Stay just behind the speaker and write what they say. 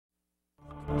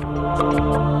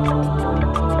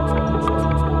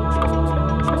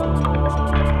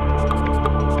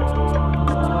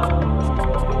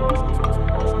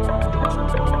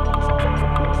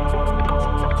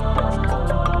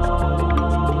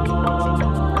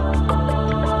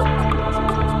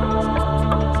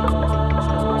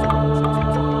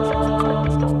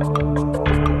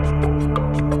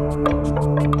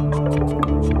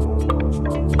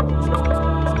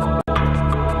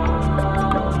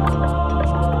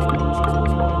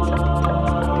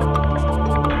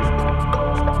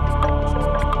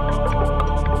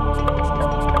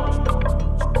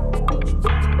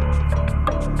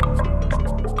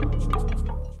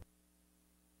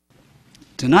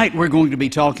Tonight we're going to be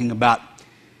talking about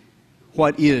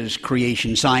what is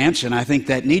creation science, and I think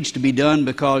that needs to be done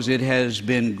because it has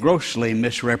been grossly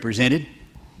misrepresented.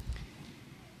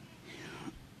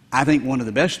 I think one of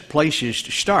the best places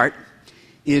to start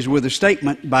is with a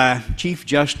statement by Chief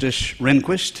Justice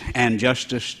Rehnquist and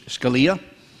Justice Scalia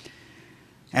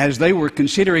as they were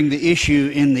considering the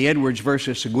issue in the Edwards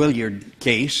versus Aguillard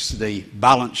case, the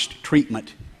Balanced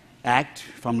Treatment Act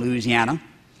from Louisiana.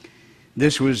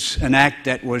 This was an act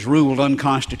that was ruled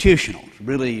unconstitutional.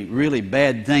 Really, really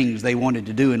bad things they wanted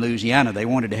to do in Louisiana. They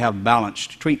wanted to have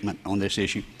balanced treatment on this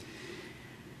issue.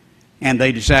 And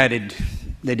they decided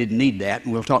they didn't need that,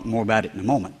 and we'll talk more about it in a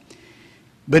moment.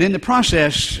 But in the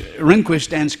process,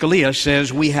 Rehnquist and Scalia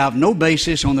says we have no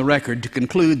basis on the record to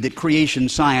conclude that creation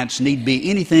science need be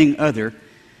anything other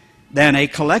than a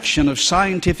collection of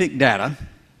scientific data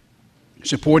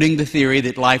supporting the theory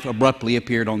that life abruptly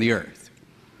appeared on the earth.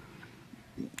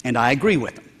 And I agree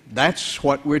with them. That's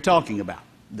what we're talking about,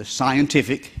 the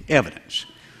scientific evidence.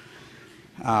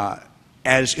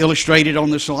 As illustrated on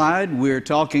the slide, we're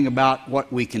talking about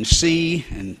what we can see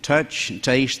and touch and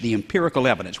taste, the empirical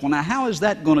evidence. Well, now, how is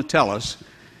that going to tell us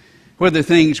whether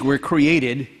things were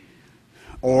created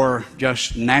or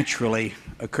just naturally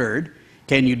occurred?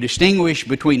 Can you distinguish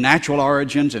between natural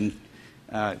origins and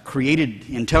created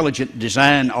intelligent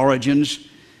design origins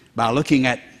by looking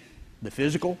at the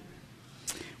physical?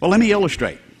 Well, let me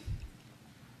illustrate.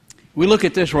 We look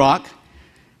at this rock.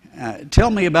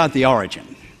 Tell me about the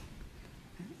origin.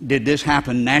 Did this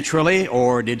happen naturally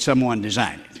or did someone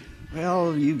design it?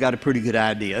 Well, you've got a pretty good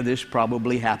idea. This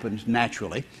probably happens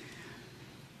naturally.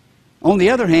 On the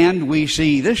other hand, we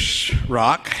see this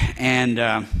rock, and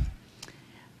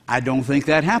I don't think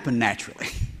that happened naturally.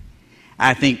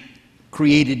 I think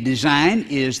created design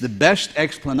is the best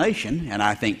explanation, and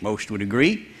I think most would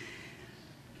agree.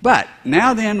 But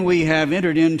now then we have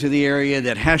entered into the area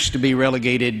that has to be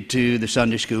relegated to the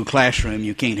Sunday school classroom.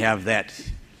 You can't have that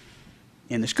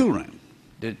in the schoolroom.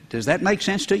 Does that make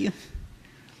sense to you?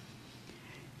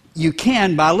 You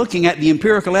can, by looking at the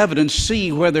empirical evidence,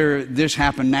 see whether this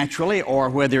happened naturally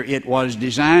or whether it was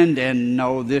designed, and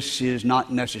no, this is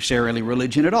not necessarily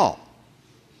religion at all.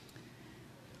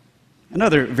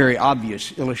 Another very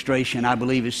obvious illustration, I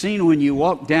believe, is seen when you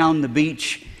walk down the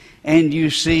beach and you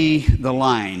see the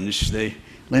lines, the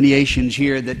lineations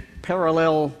here that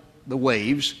parallel the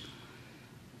waves.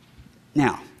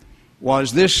 Now,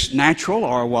 was this natural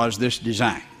or was this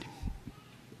designed?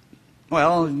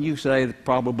 Well, you say that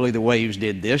probably the waves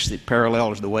did this. It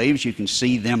parallels the waves. You can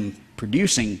see them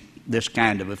producing this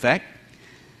kind of effect.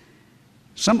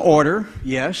 Some order,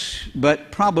 yes,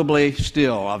 but probably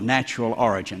still of natural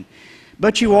origin.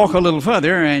 But you walk a little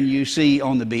further and you see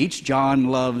on the beach, John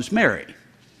loves Mary.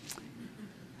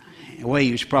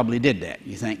 Waves probably did that,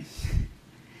 you think.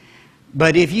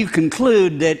 But if you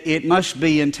conclude that it must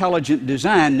be intelligent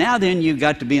design, now then you've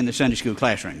got to be in the Sunday school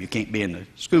classroom. You can't be in the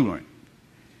schoolroom.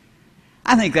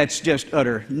 I think that's just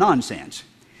utter nonsense,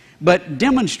 but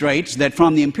demonstrates that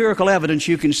from the empirical evidence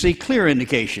you can see clear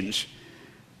indications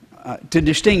to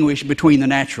distinguish between the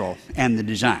natural and the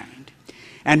designed.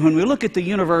 And when we look at the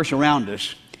universe around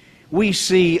us, we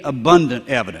see abundant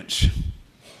evidence,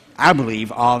 I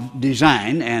believe, of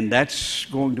design, and that's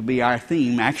going to be our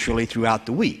theme actually throughout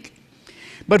the week.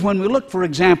 But when we look, for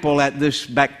example, at this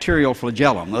bacterial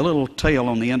flagellum, the little tail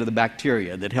on the end of the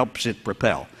bacteria that helps it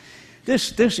propel,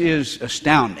 this is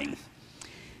astounding.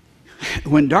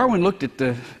 When Darwin looked at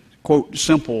the, quote,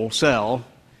 simple cell,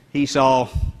 he saw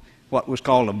what was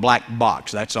called a black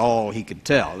box. That's all he could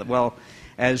tell. Well,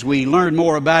 as we learn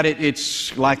more about it,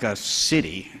 it's like a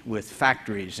city with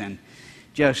factories and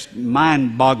just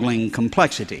mind-boggling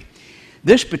complexity.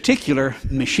 This particular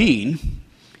machine,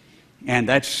 and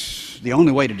that's the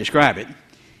only way to describe it,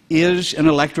 is an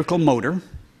electrical motor.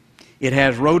 It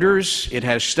has rotors, it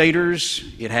has stators,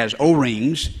 it has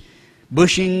O-rings,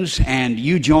 bushings and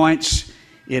U-joints,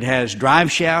 it has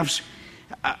drive shafts.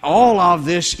 all of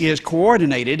this is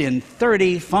coordinated in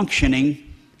 30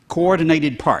 functioning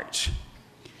coordinated parts,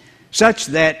 such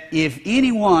that if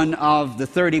any one of the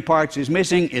 30 parts is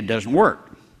missing, it doesn't work.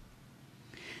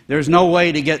 There's no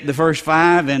way to get the first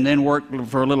 5 and then work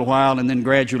for a little while and then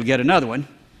gradually get another one.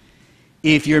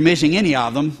 If you're missing any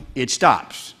of them, it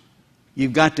stops.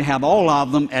 You've got to have all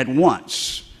of them at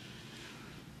once.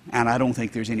 And I don't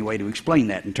think there's any way to explain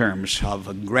that in terms of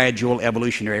a gradual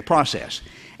evolutionary process.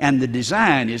 And the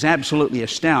design is absolutely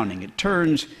astounding. It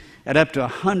turns at up to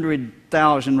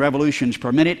 100,000 revolutions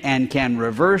per minute and can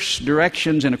reverse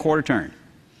directions in a quarter turn.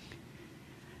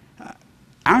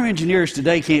 Our engineers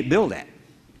today can't build that.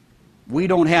 We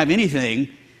don't have anything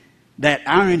that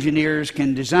our engineers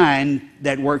can design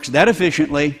that works that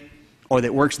efficiently or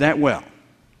that works that well.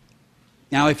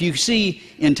 Now, if you see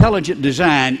intelligent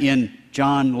design in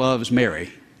John Loves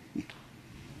Mary,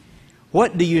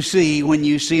 what do you see when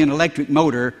you see an electric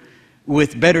motor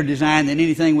with better design than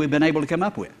anything we've been able to come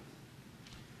up with?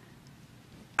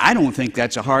 I don't think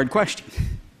that's a hard question.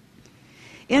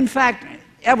 In fact,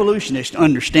 evolutionists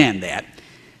understand that.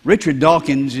 Richard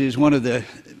Dawkins is one of the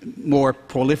more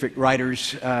prolific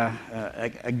writers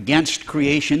against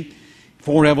creation,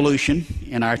 for evolution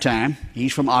in our time.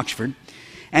 He's from Oxford.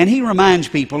 And he reminds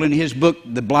people in his book,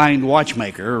 The Blind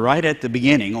Watchmaker, right at the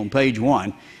beginning on page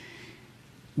 1,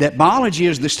 that biology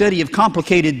is the study of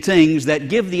complicated things that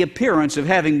give the appearance of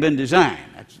having been designed.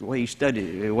 That's the way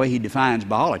the way he defines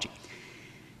biology.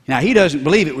 Now, he doesn't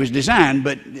believe it was designed,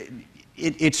 but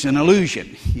it's an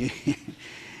illusion.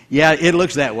 Yeah, it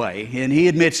looks that way, and he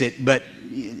admits it, but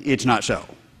it's not so.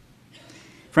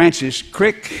 Francis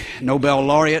Crick, Nobel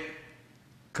laureate,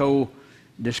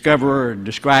 co-discoverer or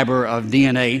describer of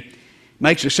DNA,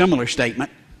 makes a similar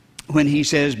statement when he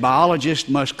says biologists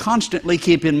must constantly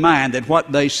keep in mind that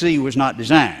what they see was not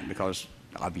designed, because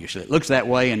obviously it looks that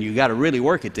way and you've got to really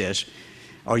work at this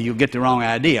or you'll get the wrong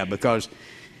idea, because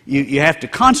you have to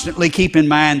constantly keep in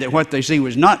mind that what they see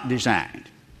was not designed,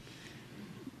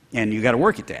 and you've got to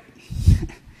work at that.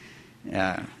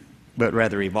 But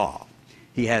rather evolve.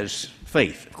 He has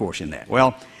faith, of course, in that.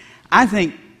 Well, I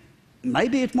think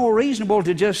maybe it's more reasonable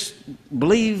to just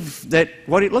believe that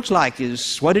what it looks like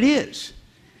is what it is.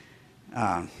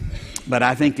 But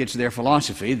I think it's their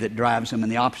philosophy that drives them in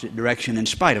the opposite direction in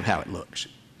spite of how it looks.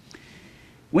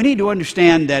 We need to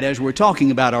understand that as we're talking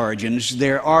about origins,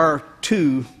 there are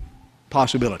 2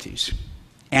 possibilities,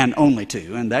 and only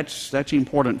 2, and that's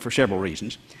important for several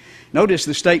reasons. Notice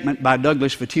the statement by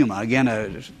Douglas Fatuma, again a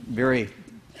very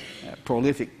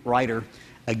prolific writer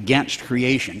against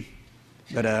creation,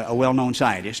 but a well-known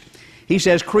scientist. He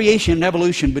says, creation and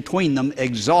evolution between them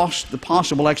exhaust the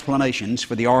possible explanations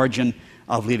for the origin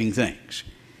of living things.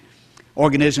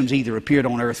 Organisms either appeared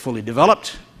on Earth fully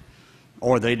developed,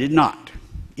 or they did not.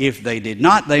 If they did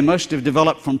not, they must have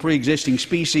developed from pre-existing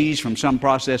species from some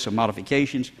process of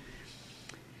modifications,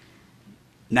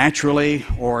 naturally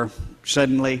or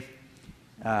suddenly,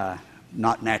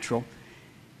 not natural.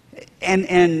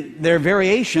 And there are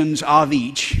variations of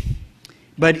each.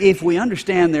 But if we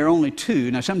understand there are only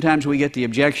 2, now sometimes we get the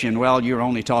objection, well, you're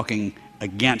only talking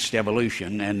against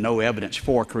evolution and no evidence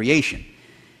for creation.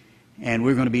 And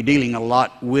we're going to be dealing a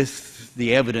lot with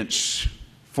the evidence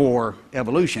for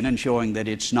evolution and showing that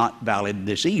it's not valid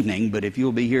this evening, but if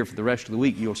you'll be here for the rest of the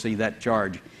week, you'll see that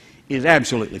charge is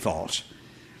absolutely false.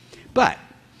 But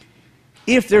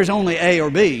if there's only A or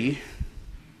B,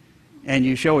 and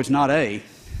you show it's not A,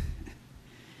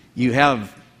 you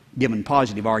have given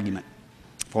positive argument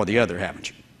for the other, haven't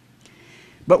you?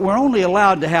 But we're only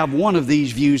allowed to have one of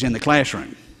these views in the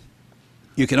classroom.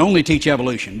 You can only teach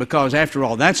evolution because, after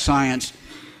all, that's science,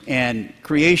 and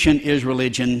creation is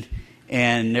religion,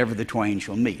 and never the twain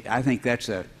shall meet. I think that's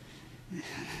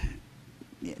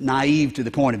naive to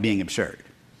the point of being absurd.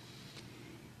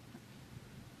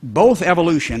 Both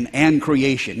evolution and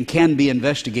creation can be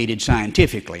investigated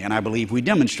scientifically, and I believe we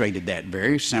demonstrated that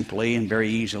very simply and very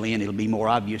easily, and it'll be more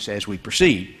obvious as we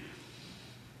proceed.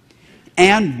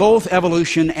 And both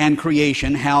evolution and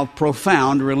creation have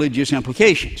profound religious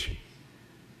implications.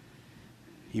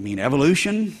 You mean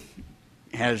evolution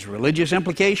has religious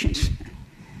implications?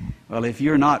 Well, if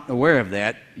you're not aware of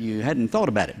that, you hadn't thought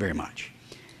about it very much.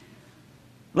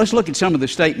 Let's look at some of the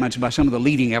statements by some of the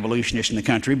leading evolutionists in the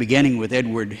country, beginning with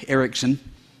Edward Erickson,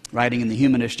 writing in The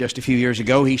Humanist just a few years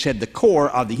ago. He said the core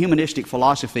of the humanistic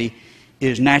philosophy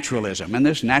is naturalism, and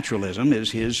this naturalism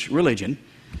is his religion.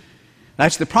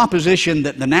 That's the proposition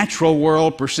that the natural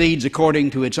world proceeds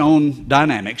according to its own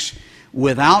dynamics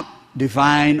without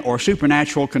divine or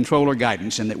supernatural control or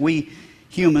guidance, and that we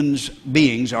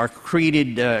beings are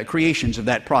creations of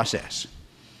that process.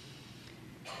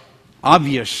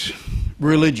 obvious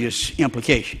religious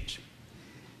implications.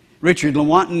 Richard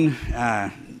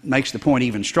Lewontin makes the point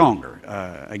even stronger.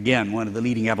 Again, one of the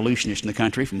leading evolutionists in the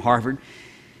country from Harvard.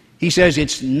 He says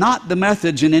it's not the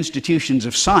methods and institutions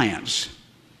of science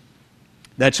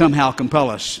that somehow compel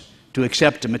us to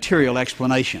accept a material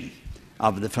explanation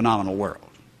of the phenomenal world.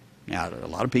 Now, a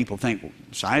lot of people think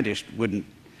scientists wouldn't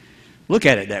look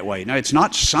at it that way. No, it's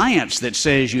not science that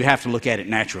says you have to look at it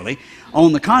naturally.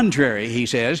 On the contrary, he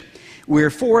says,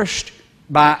 we're forced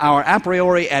by our a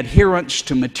priori adherence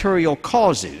to material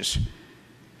causes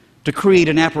to create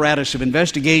an apparatus of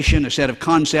investigation, a set of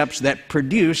concepts that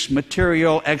produce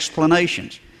material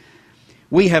explanations.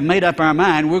 We have made up our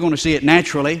mind we're going to see it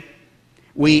naturally.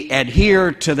 We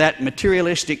adhere to that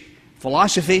materialistic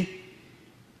philosophy,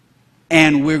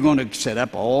 and we're going to set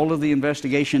up all of the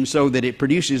investigation so that it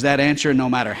produces that answer, no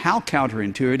matter how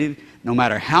counterintuitive, no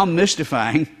matter how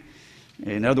mystifying.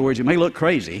 In other words, it may look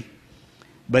crazy,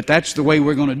 but that's the way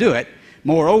we're going to do it.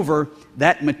 Moreover,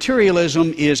 that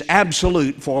materialism is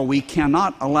absolute, for we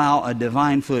cannot allow a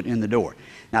divine foot in the door.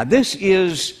 Now, this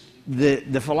is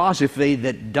the philosophy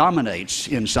that dominates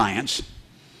in science.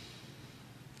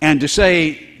 And to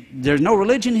say there's no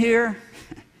religion here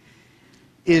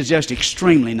is just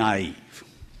extremely naive.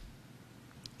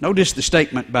 Notice the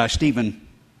statement by Steven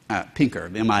Pinker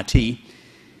of MIT.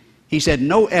 He said,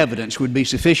 no evidence would be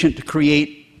sufficient to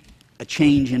create a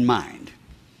change in mind.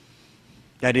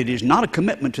 That it is not a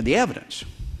commitment to the evidence.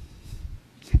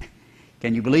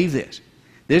 Can you believe this?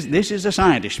 This is a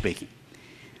scientist speaking.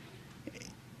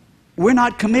 We're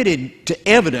not committed to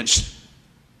evidence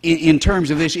in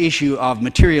terms of this issue of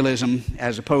materialism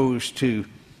as opposed to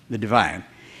the divine.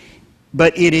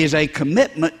 But it is a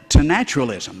commitment to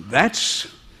naturalism. That's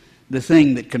the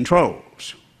thing that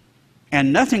controls.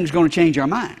 And nothing's going to change our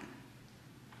mind.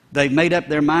 They've made up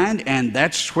their mind, and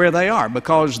that's where they are,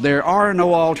 because there are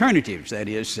no alternatives, that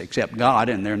is, except God,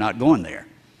 and they're not going there.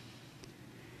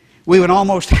 We would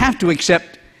almost have to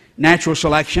accept natural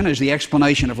selection as the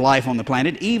explanation of life on the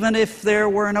planet, even if there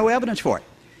were no evidence for it.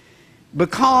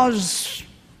 Because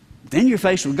then you're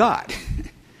faced with God,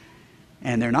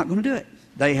 and they're not going to do it.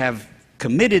 They have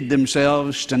committed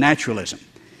themselves to naturalism.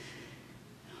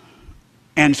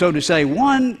 And so to say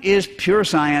one is pure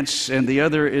science and the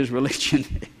other is religion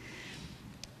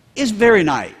is very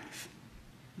naive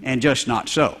and just not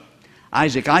so.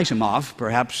 Isaac Asimov,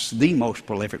 perhaps the most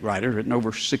prolific writer, written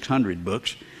over 600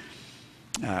 books,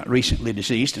 recently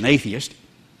deceased, an atheist,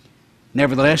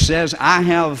 nevertheless says, I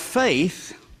have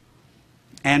faith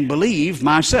and believe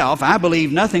myself. I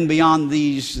believe nothing beyond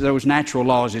those natural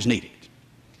laws is needed.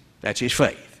 That's his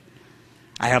faith.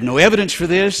 I have no evidence for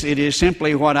this. It is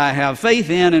simply what I have faith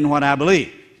in and what I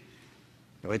believe.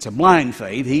 So it's a blind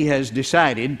faith. He has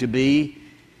decided to be,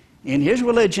 in his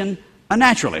religion, a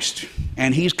naturalist,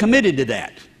 and he's committed to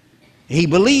that. He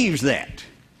believes that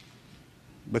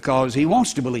because he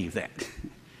wants to believe that,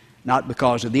 not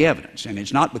because of the evidence. And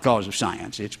it's not because of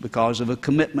science. It's because of a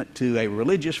commitment to a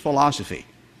religious philosophy.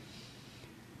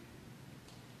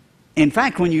 In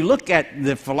fact, when you look at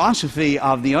the philosophy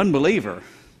of the unbeliever,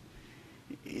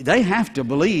 they have to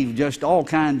believe just all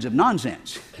kinds of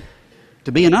nonsense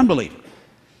to be an unbeliever.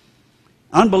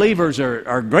 Unbelievers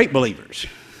are great believers.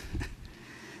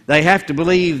 They have to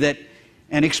believe that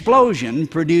an explosion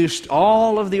produced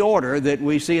all of the order that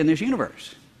we see in this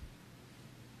universe.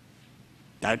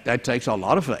 That takes a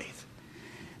lot of faith.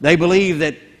 They believe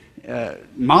that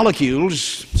molecules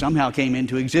somehow came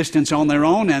into existence on their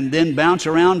own and then bounce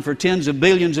around for tens of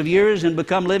billions of years and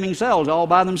become living cells all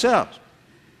by themselves.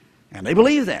 And they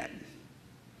believe that.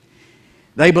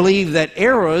 They believe that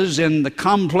errors in the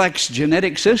complex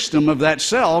genetic system of that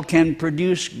cell can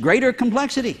produce greater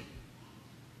complexity.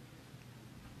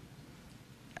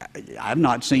 I've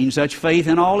not seen such faith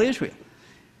in all Israel.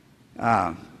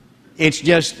 It's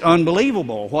just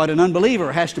unbelievable what an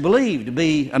unbeliever has to believe to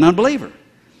be an unbeliever.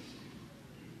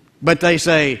 But they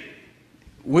say,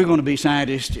 we're going to be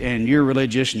scientists and you're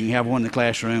religious and you have one in the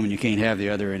classroom and you can't have the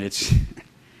other. And it's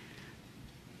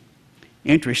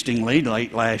interestingly,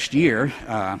 late last year,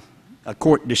 a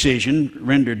court decision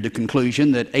rendered the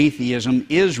conclusion that atheism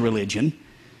is religion.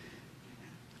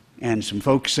 And some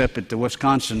folks up at the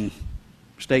Wisconsin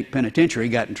State Penitentiary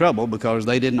got in trouble because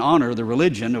they didn't honor the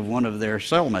religion of one of their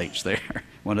cellmates there,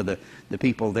 one of the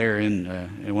people there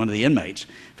in one of the inmates.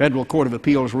 Federal Court of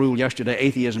Appeals ruled yesterday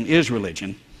atheism is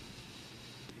religion.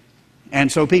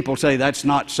 And so people say that's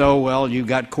not so. Well, you've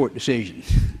got court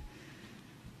decisions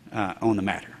on the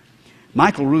matter.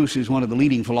 Michael Roos is one of the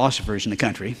leading philosophers in the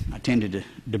country. I attended a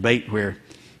debate where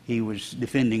he was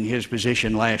defending his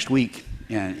position last week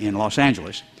in Los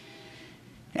Angeles.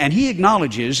 And he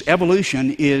acknowledges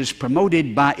evolution is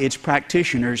promoted by its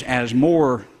practitioners as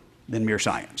more than mere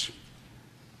science.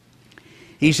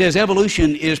 He says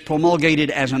evolution is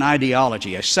promulgated as an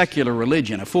ideology, a secular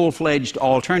religion, a full-fledged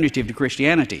alternative to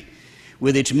Christianity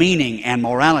with its meaning and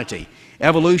morality.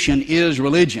 Evolution is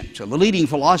religion. So the leading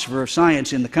philosopher of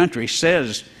science in the country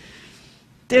says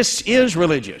this is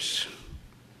religious.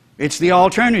 It's the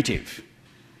alternative.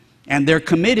 And they're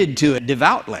committed to it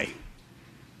devoutly.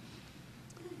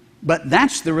 But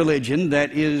that's the religion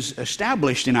that is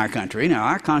established in our country. Now,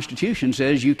 our Constitution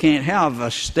says you can't have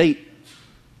a state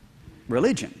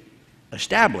religion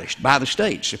established by the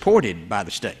state, supported by the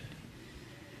state.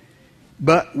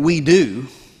 But we do,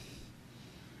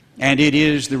 and it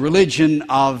is the religion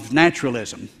of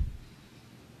naturalism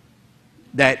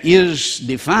that is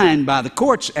defined by the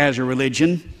courts as a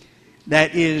religion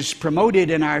that is promoted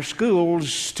in our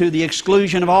schools to the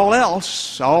exclusion of all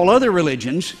else, all other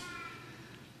religions,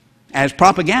 as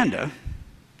propaganda,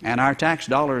 and our tax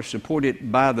dollars support it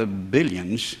by the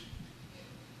billions.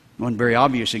 One very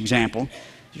obvious example,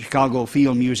 the Chicago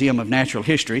Field Museum of Natural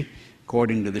History,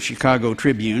 according to the Chicago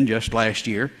Tribune just last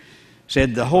year,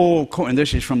 said the whole, and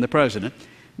this is from the president,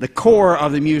 the core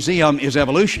of the museum is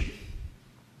evolution.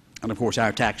 And of course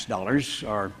our tax dollars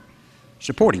are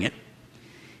supporting it.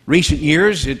 Recent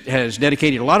years, it has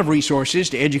dedicated a lot of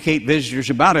resources to educate visitors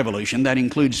about evolution. That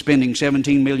includes spending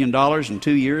 $17 million in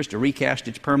 2 years to recast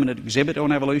its permanent exhibit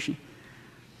on evolution.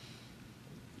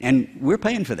 And we're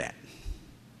paying for that.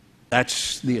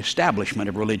 That's the establishment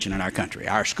of religion in our country.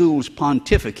 Our schools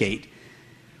pontificate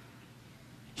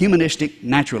humanistic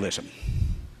naturalism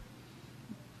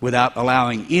without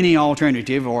allowing any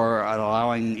alternative or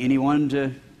allowing anyone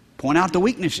to point out the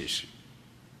weaknesses,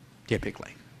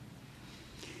 typically.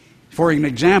 For an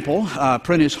example,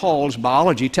 Prentice Hall's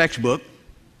biology textbook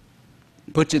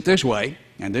puts it this way,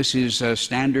 and this is a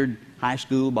standard high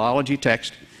school biology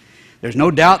text. There's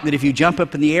no doubt that if you jump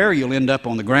up in the air, you'll end up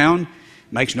on the ground.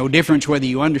 It makes no difference whether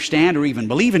you understand or even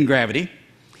believe in gravity.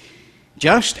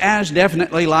 Just as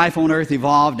definitely life on Earth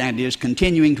evolved and is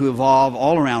continuing to evolve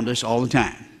all around us all the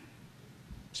time.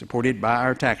 Supported by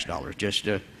our tax dollars, just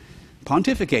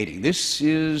pontificating. This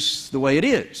is the way it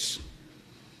is.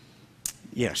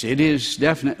 Yes, it is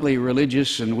definitely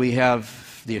religious, and we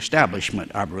have the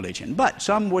establishment of religion. But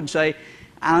some would say,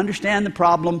 I understand the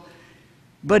problem,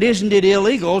 but isn't it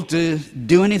illegal to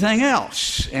do anything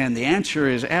else? And the answer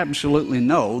is absolutely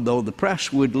no, though the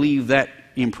press would leave that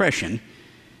impression,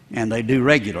 and they do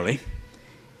regularly.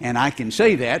 And I can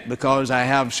say that because I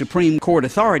have Supreme Court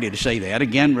authority to say that,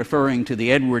 again referring to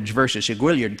the Edwards versus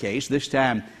Aguillard case, this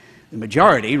time the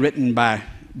majority, written by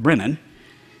Brennan,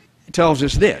 tells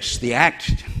us this, the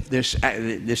act,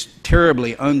 this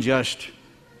terribly unjust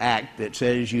act that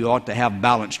says you ought to have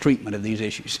balanced treatment of these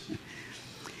issues.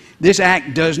 This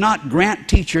act does not grant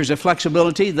teachers a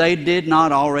flexibility they did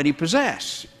not already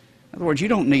possess. In other words, you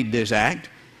don't need this act.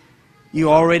 You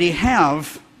already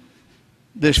have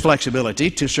this flexibility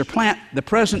to supplant the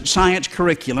present science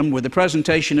curriculum with the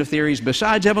presentation of theories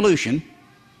besides evolution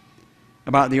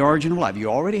about the origin of life. You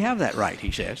already have that right, he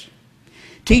says.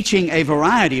 Teaching a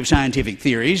variety of scientific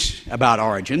theories about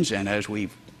origins, and as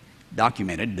we've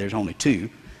documented, there's only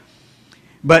two.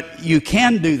 But you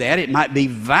can do that. It might be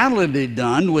validly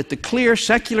done with the clear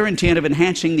secular intent of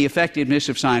enhancing the effectiveness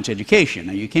of science education.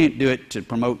 Now, you can't do it to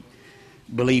promote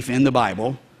belief in the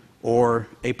Bible or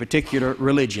a particular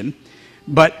religion.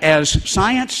 But as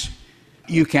science,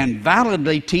 you can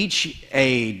validly teach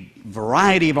a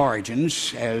variety of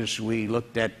origins, as we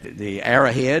looked at the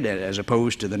arrowhead as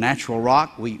opposed to the natural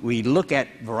rock. We look at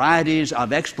varieties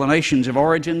of explanations of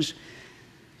origins.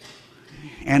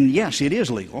 And yes, it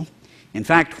is legal. In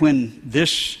fact, when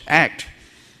this act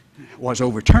was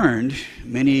overturned,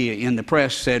 many in the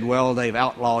press said, well, they've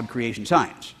outlawed creation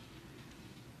science.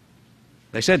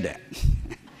 They said that.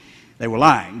 They were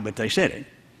lying, but they said it.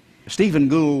 Stephen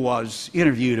Gould was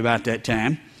interviewed about that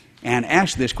time and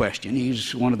asked this question.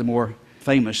 He's one of the more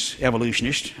famous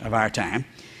evolutionists of our time.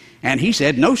 And he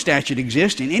said, no statute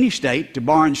exists in any state to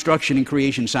bar instruction in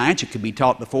creation science. It could be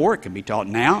taught before, it could be taught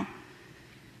now,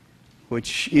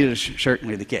 which is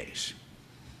certainly the case.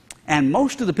 And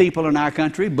most of the people in our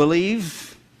country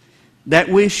believe that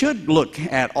we should look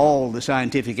at all the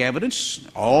scientific evidence,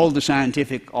 all the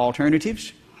scientific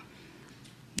alternatives.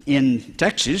 In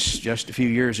Texas, just a few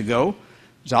years ago,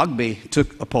 Zogby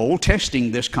took a poll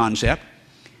testing this concept.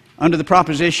 Under the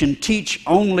proposition, teach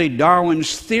only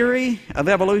Darwin's theory of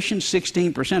evolution,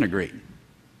 16% agreed.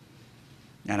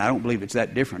 And I don't believe it's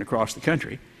that different across the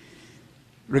country.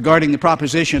 regarding the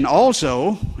proposition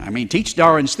also, teach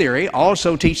Darwin's theory,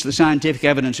 also teach the scientific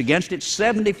evidence against it,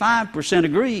 75%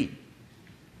 agreed.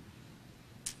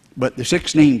 But the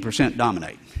 16%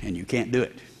 dominate, and you can't do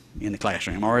it in the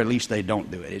classroom, or at least they don't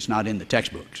do it. It's not in the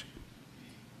textbooks.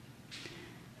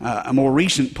 A more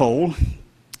recent poll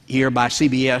here by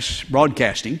CBS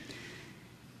Broadcasting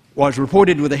was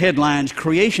reported with the headlines,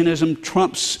 "Creationism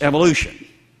Trumps Evolution."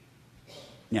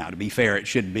 Now, to be fair, it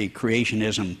should be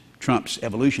 "Creationism Trumps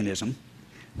Evolutionism."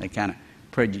 They kind of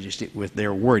prejudiced it with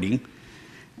their wording.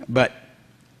 But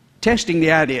testing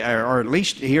the idea, or at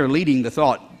least here leading the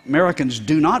thought, Americans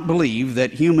do not believe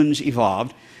that humans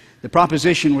evolved. The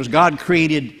proposition was God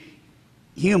created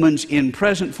humans in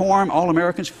present form. All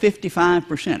Americans,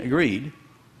 55% agreed.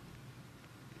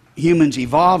 Humans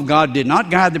evolved. God did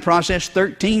not guide the process.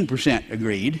 13%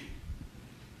 agreed.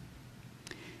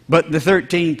 But the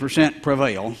 13%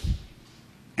 prevail,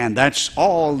 and that's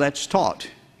all that's taught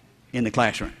in the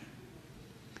classroom.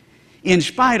 In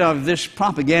spite of this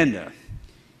propaganda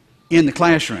in the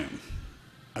classroom,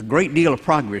 a great deal of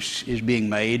progress is being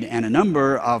made, and a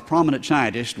number of prominent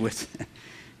scientists with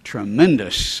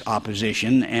tremendous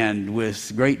opposition and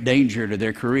with great danger to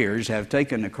their careers have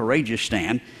taken a courageous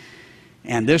stand.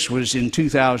 And this was in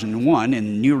 2001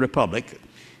 in New Republic,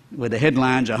 with the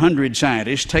headlines, "100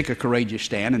 scientists take a courageous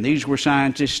stand." And these were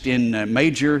scientists in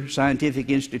major scientific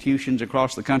institutions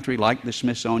across the country, like the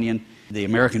Smithsonian, the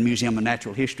American Museum of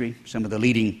Natural History, some of the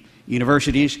leading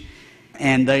universities.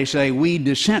 And they say, "We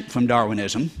dissent from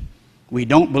Darwinism. We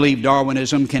don't believe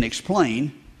Darwinism can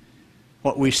explain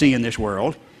what we see in this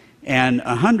world." And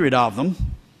 100 of them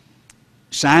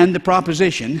signed the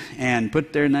proposition and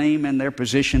put their name and their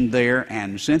position there.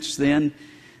 And since then,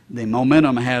 the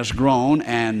momentum has grown,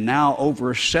 and now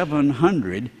over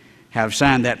 700 have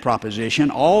signed that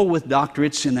proposition, all with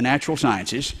doctorates in the natural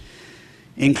sciences,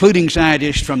 including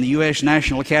scientists from the U.S.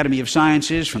 National Academy of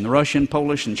Sciences, from the Russian,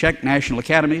 Polish, and Czech National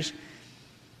Academies,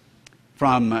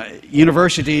 from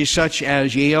universities such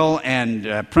as Yale and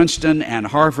Princeton and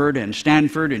Harvard and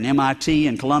Stanford and MIT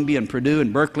and Columbia and Purdue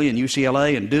and Berkeley and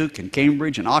UCLA and Duke and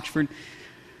Cambridge and Oxford.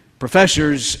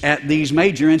 Professors at these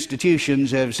major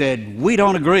institutions have said, "We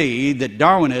don't agree that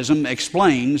Darwinism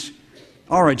explains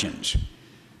origins."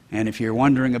 And if you're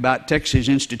wondering about Texas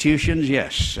institutions,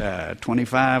 yes,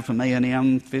 25 from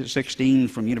A&M, 16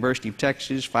 from University of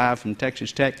Texas, 5 from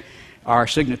Texas Tech, are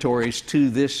signatories to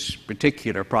this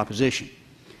particular proposition.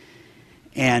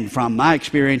 And from my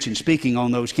experience in speaking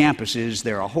on those campuses,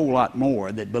 there are a whole lot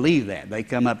more that believe that. They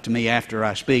come up to me after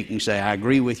I speak and say, "I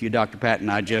agree with you, Dr. Patton,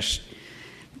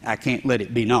 I can't let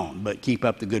it be known, but keep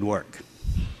up the good work."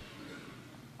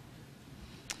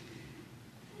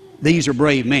 These are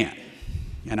brave men,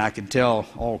 and I could tell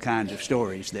all kinds of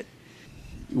stories that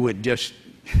would just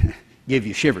give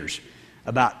you shivers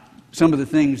about some of the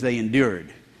things they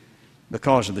endured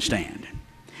because of the stand.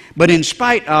 But in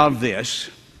spite of this,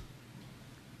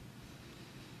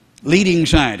 leading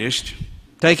scientists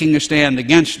taking a stand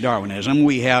against Darwinism,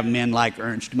 we have men like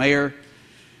Ernst Mayr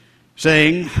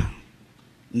saying,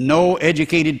 "No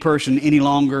educated person any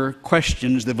longer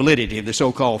questions the validity of the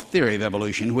so-called theory of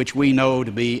evolution, which we know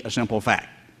to be a simple fact."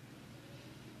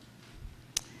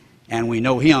 And we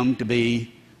know him to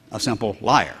be a simple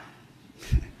liar.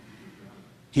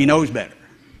 He knows better.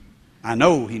 I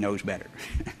know he knows better.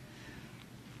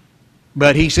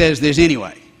 But he says this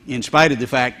anyway, in spite of the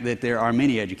fact that there are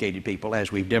many educated people,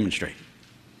 as we've demonstrated.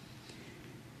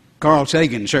 Carl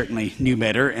Sagan certainly knew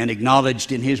better and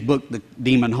acknowledged in his book, The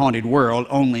Demon-Haunted World,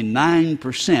 only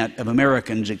 9% of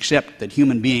Americans accept that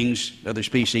human beings, other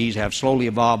species, have slowly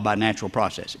evolved by natural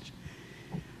processes.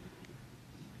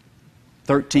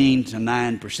 13 to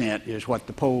 9% is what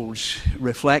the polls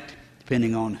reflect,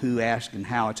 depending on who asked and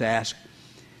how it's asked.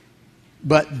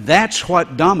 But that's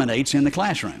what dominates in the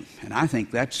classroom, and I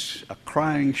think that's a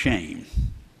crying shame.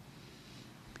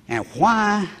 And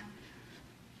why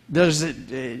is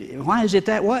it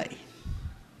that way?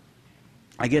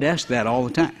 I get asked that all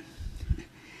the time.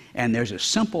 And there's a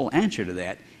simple answer to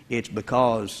that. It's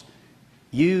because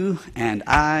you and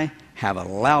I have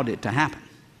allowed it to happen.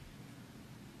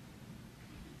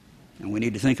 And we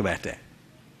need to think about that.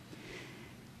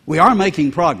 We are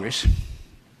making progress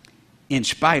in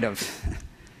spite of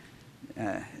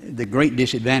the great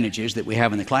disadvantages that we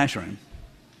have in the classroom.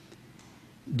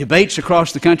 Debates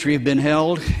across the country have been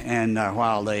held, and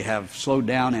while they have slowed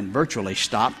down and virtually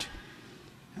stopped,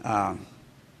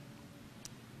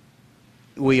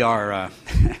 we are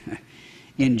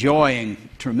enjoying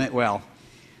well,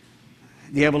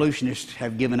 the evolutionists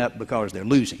have given up because they're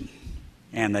losing,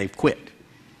 and they've quit.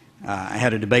 I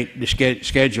had a debate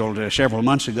scheduled several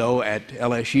months ago at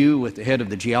LSU with the head of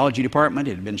the geology department.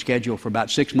 It had been scheduled for about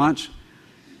 6 months.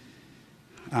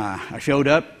 I showed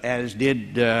up, as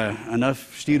did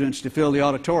enough students to fill the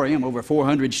auditorium, over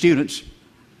 400 students,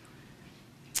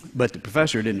 but the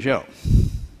professor didn't show.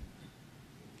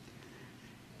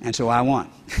 And so I won.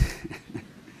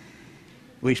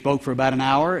 We spoke for about an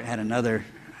hour, had another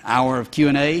hour of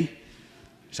Q&A.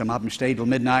 Some of them stayed till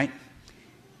midnight.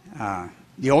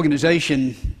 The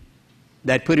organization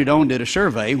that put it on did a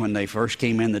survey when they first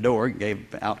came in the door,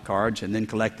 gave out cards, and then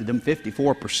collected them.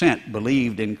 54%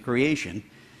 believed in creation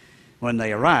when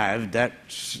they arrived. That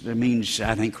means,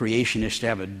 I think, creationists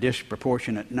have a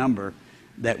disproportionate number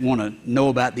that want to know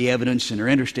about the evidence and are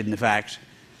interested in the facts.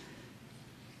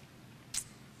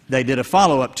 They did a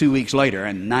follow-up 2 weeks later,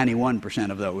 and 91%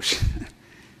 of those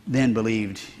then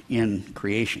believed in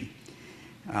creation.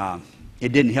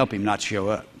 It didn't help him not show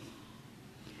up.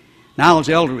 Niles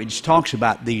Eldridge talks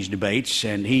about these debates,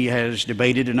 and he has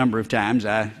debated a number of times.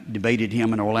 I debated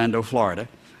him in Orlando, Florida.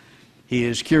 He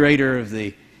is curator of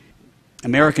the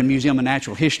American Museum of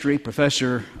Natural History,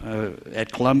 professor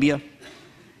at Columbia.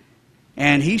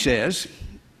 And he says,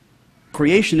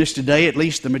 creationists today, at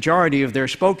least the majority of their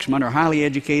spokesmen, are highly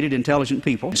educated, intelligent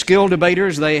people. Skilled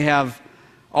debaters, they have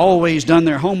always done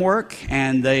their homework,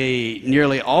 and they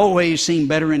nearly always seem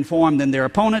better informed than their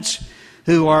opponents,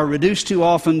 who are reduced too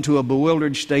often to a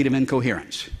bewildered state of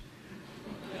incoherence.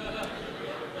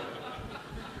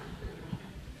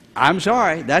 I'm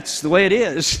sorry, that's the way it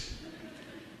is.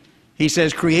 He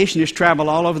says creationists travel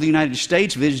all over the United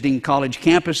States, visiting college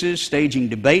campuses, staging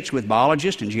debates with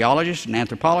biologists and geologists and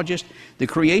anthropologists. The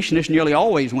creationists nearly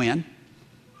always win.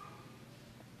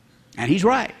 And he's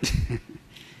right.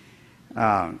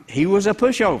 He was a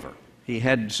pushover. He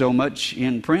had so much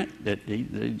in print that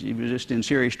he was just in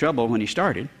serious trouble when he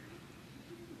started.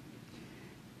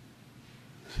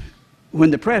 When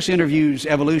the press interviews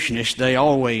evolutionists, they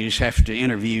always have to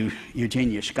interview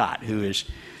Eugenia Scott, who is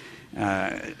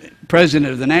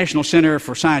president of the National Center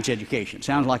for Science Education.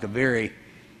 Sounds like a very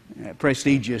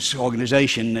prestigious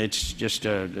organization. It's just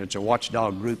it's a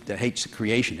watchdog group that hates the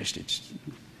creationists. It's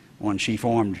one she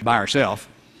formed by herself.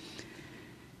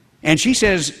 And she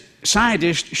says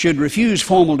scientists should refuse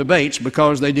formal debates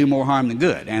because they do more harm than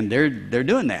good. And they're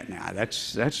doing that now.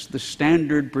 That's the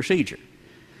standard procedure.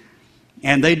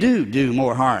 And they do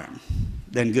more harm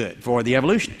than good for the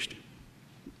evolutionist.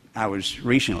 I was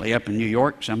recently up in New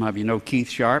York. Some of you know Keith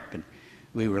Sharp, and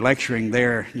we were lecturing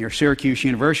there near Syracuse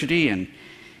University, and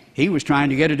he was trying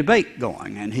to get a debate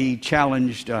going, and he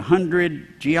challenged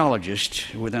 100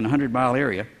 geologists within a 100-mile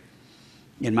area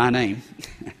in my name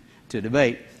to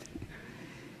debate,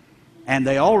 and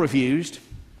they all refused.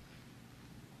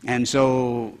 And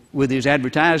so with his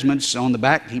advertisements on the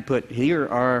back, he put, "Here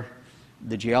are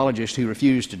the geologists who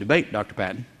refused to debate Dr.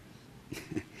 Patton."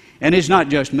 And it's not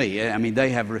just me. I mean,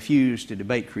 they have refused to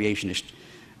debate creationists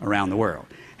around the world.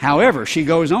 However, she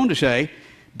goes on to say,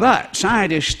 but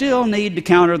scientists still need to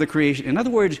counter the creation. In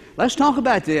other words, let's talk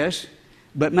about this,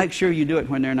 but make sure you do it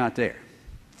when they're not there.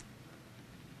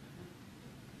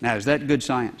 Now, is that good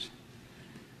science?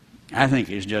 I think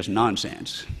it's just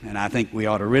nonsense. And I think we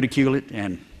ought to ridicule it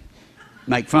and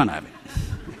make fun of it.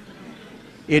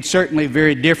 It's certainly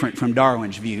very different from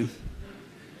Darwin's view,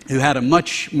 who had a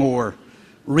much more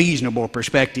reasonable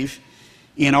perspective.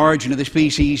 In Origin of the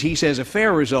Species, he says a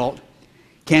fair result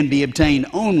can be obtained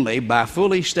only by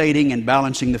fully stating and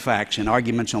balancing the facts in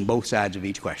arguments on both sides of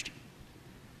each question.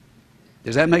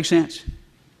 Does that make sense?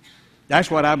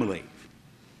 That's what I believe.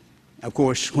 Of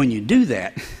course, when you do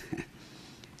that,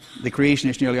 the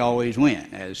creationists nearly always win,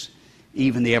 as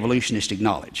even the evolutionists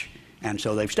acknowledge. And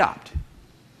so they've stopped.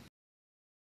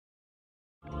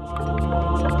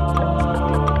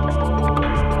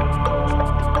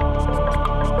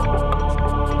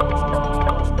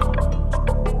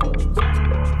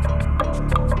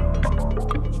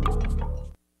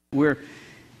 We're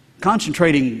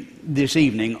concentrating this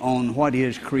evening on what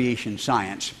is creation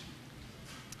science.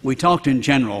 We talked in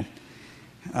general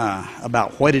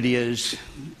about what it is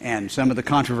and some of the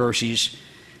controversies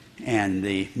and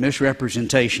the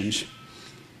misrepresentations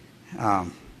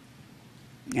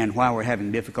and why we're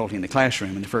having difficulty in the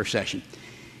classroom in the first session.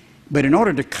 But in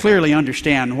order to clearly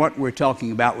understand what we're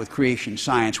talking about with creation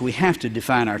science, we have to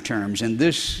define our terms, and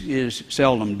this is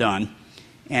seldom done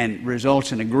and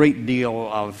results in a great deal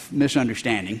of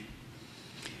misunderstanding.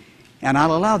 And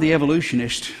I'll allow the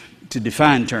evolutionist to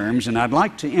define terms, and I'd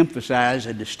like to emphasize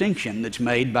a distinction that's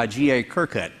made by G.A.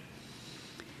 Kirkut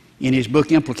in his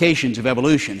book Implications of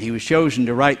Evolution. He was chosen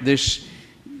to write this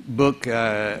book,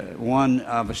 one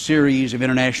of a series of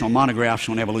international monographs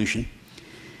on evolution.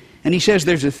 And he says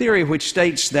there's a theory which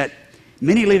states that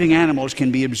many living animals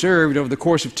can be observed over the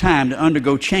course of time to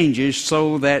undergo changes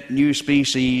so that new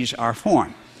species are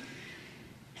formed.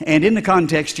 And in the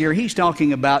context here, he's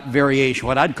talking about variation,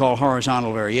 what I'd call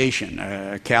horizontal variation.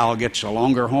 A cow gets a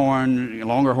longer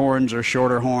horns or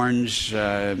shorter horns,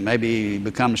 maybe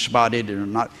becomes spotted or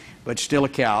not, but still a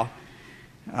cow.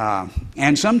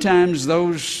 And sometimes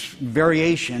those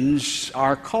variations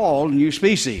are called new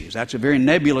species. That's a very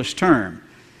nebulous term.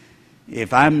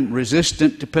 If I'm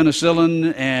resistant to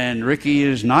penicillin and Ricky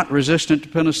is not resistant to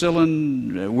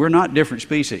penicillin, we're not different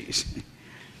species.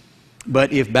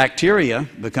 But if bacteria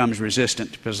becomes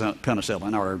resistant to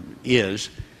penicillin, or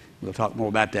is, we'll talk more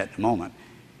about that in a moment,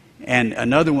 and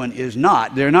another one is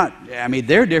not,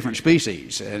 they're different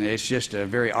species, and it's just a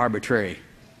very arbitrary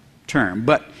term.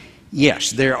 But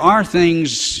yes, there are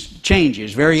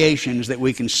changes, variations that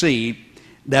we can see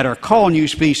that are called new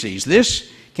species.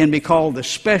 This can be called the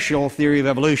special theory of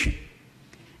evolution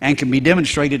and can be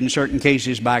demonstrated in certain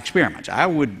cases by experiments. I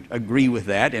would agree with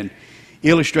that and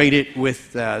illustrate it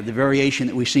with the variation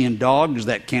that we see in dogs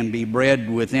that can be bred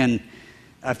within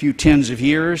a few tens of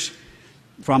years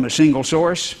from a single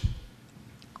source.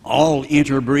 All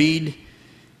interbreed,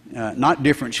 not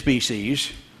different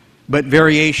species, but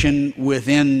variation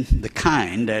within the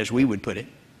kind, as we would put it.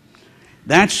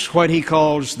 That's what he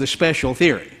calls the special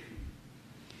theory.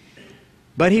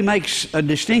 But he makes a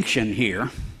distinction here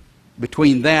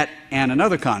between that and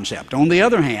another concept. On the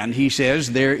other hand, he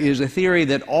says there is a theory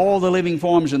that all the living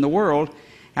forms in the world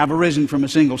have arisen from a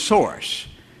single source.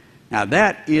 Now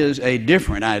that is a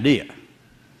different idea,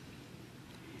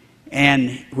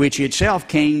 and which itself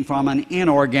came from an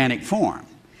inorganic form.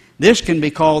 This can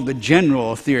be called the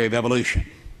general theory of evolution.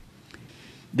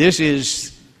 This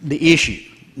is the issue,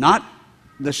 not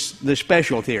the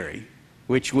special theory,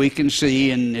 which we can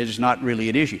see and is not really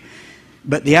an issue.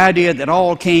 But the idea that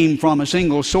all came from a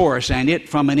single source and it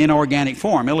from an inorganic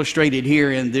form, illustrated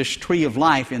here in this tree of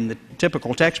life in the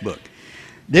typical textbook.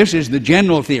 This is the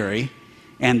general theory,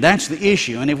 and that's the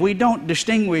issue. And if we don't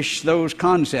distinguish those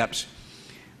concepts,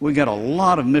 we got a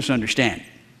lot of misunderstanding.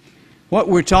 What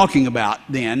we're talking about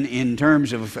then, in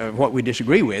terms of what we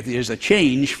disagree with, is a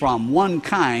change from one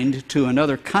kind to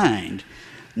another kind,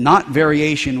 not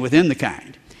variation within the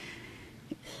kind.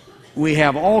 We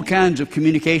have all kinds of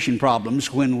communication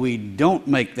problems when we don't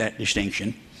make that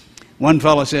distinction. One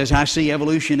fellow says, I see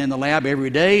evolution in the lab every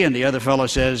day, and the other fellow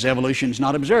says evolution's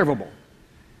not observable.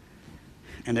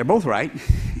 And they're both right,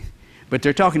 but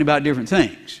they're talking about different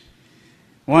things.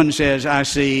 One says, I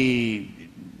see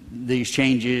these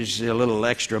changes, a little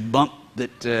extra bump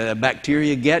that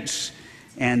bacteria gets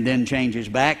and then changes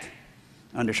back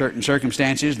under certain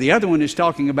circumstances. The other one is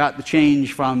talking about the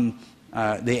change from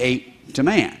the ape to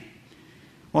man.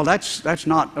 Well, that's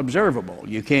not observable.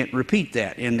 You can't repeat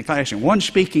that in the classroom. One's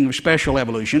speaking of special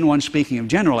evolution, one's speaking of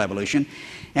general evolution,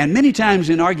 and many times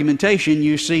in argumentation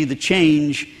you see the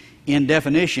change in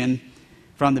definition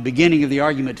from the beginning of the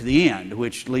argument to the end,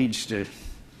 which leads to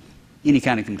any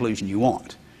kind of conclusion you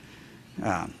want.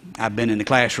 I've been in the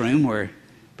classroom where a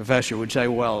professor would say,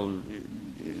 well,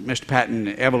 Mr. Patton,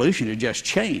 evolution has just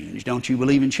changed. Don't you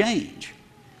believe in change?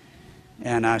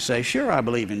 And I say, sure, I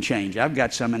believe in change. I've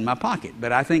got some in my pocket.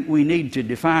 But I think we need to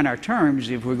define our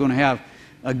terms if we're going to have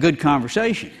a good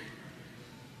conversation.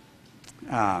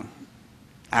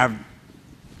 I've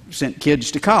sent kids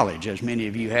to college, as many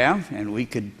of you have, and we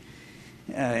could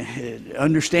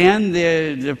understand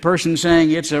the person saying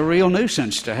it's a real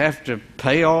nuisance to have to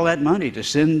pay all that money to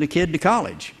send the kid to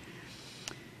college.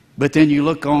 But then you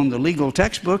look on the legal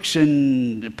textbooks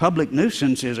and the public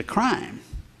nuisance is a crime.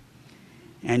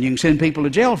 And you can send people to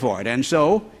jail for it. And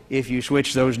so, if you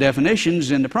switch those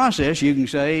definitions in the process, you can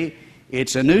say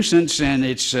it's a nuisance and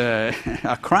it's a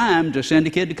crime to send a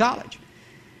kid to college.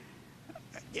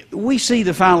 We see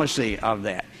the fallacy of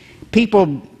that.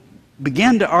 People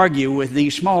begin to argue with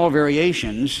these small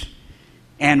variations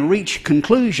and reach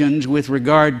conclusions with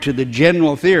regard to the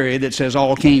general theory that says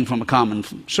all came from a common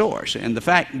source. And the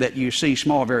fact that you see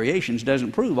small variations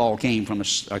doesn't prove all came from a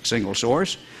single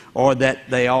source, or that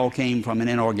they all came from an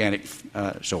inorganic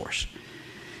source.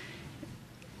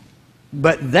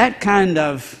 But that kind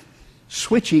of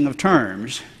switching of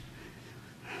terms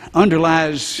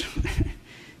underlies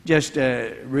just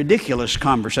a ridiculous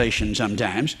conversation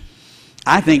sometimes.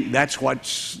 I think that's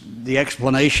what's the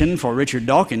explanation for Richard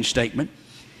Dawkins' statement.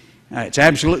 It's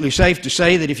absolutely safe to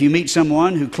say that if you meet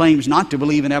someone who claims not to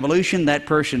believe in evolution, that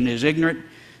person is ignorant,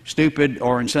 stupid,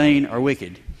 or insane, or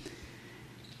wicked.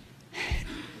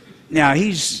 Now,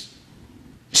 he's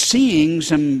seeing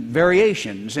some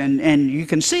variations, and you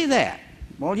can see that.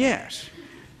 Well, yes.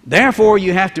 Therefore,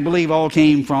 you have to believe all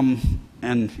came from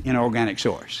an inorganic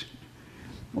source.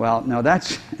 Well, no,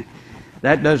 that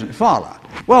doesn't follow.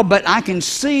 Well, but I can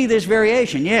see this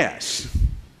variation, yes.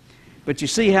 But you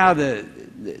see how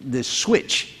the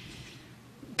switch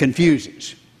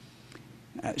confuses.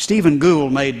 Stephen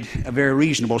Gould made a very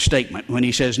reasonable statement when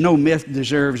he says, no myth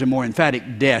deserves a more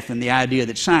emphatic death than the idea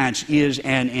that science is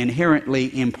an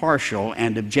inherently impartial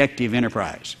and objective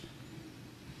enterprise.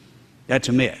 That's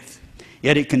a myth.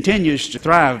 Yet it continues to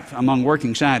thrive among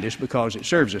working scientists because it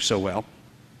serves us so well.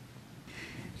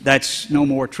 That's no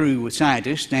more true with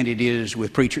scientists than it is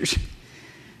with preachers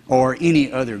or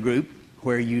any other group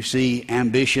where you see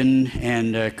ambition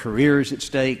and careers at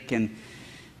stake and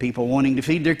people wanting to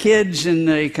feed their kids, and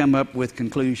they come up with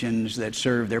conclusions that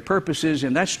serve their purposes,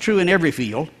 and that's true in every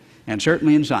field, and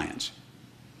certainly in science.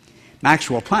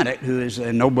 Maxwell Planet, who is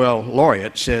a Nobel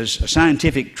laureate, says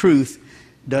scientific truth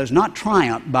does not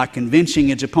triumph by convincing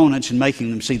its opponents and making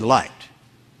them see the light.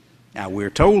 Now, we're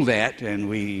told that, and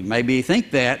we maybe think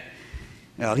that.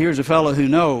 Well, here's a fellow who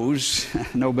knows,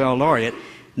 Nobel laureate.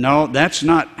 No, that's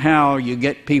not how you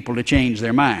get people to change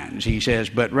their minds, he says,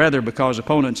 but rather because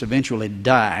opponents eventually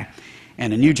die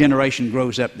and a new generation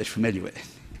grows up that's familiar with it.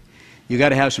 You've got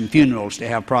to have some funerals to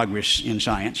have progress in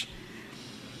science.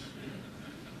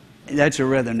 That's a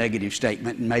rather negative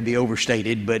statement and maybe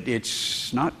overstated, but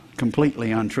it's not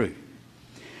completely untrue.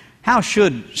 How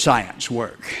should science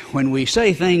work? When we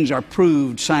say things are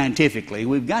proved scientifically,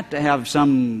 we've got to have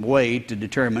some way to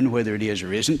determine whether it is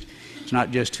or isn't. It's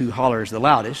not just who hollers the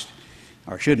loudest,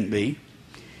 or shouldn't be.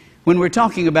 When we're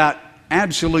talking about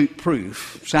absolute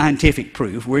proof, scientific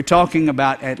proof, we're talking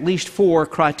about at least 4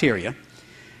 criteria.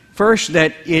 First,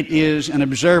 that it is an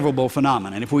observable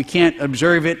phenomenon. If we can't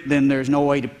observe it, then there's no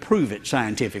way to prove it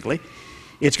scientifically.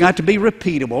 It's got to be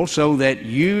repeatable so that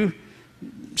you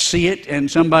see it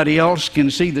and somebody else can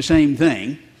see the same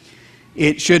thing.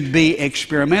 It should be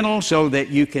experimental so that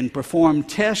you can perform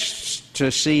tests to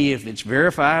see if it's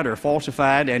verified or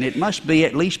falsified, and it must be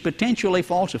at least potentially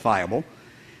falsifiable.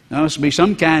 There must be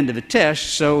some kind of a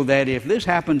test so that if this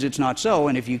happens, it's not so,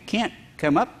 and if you can't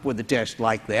come up with a test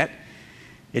like that,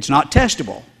 it's not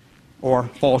testable or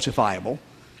falsifiable.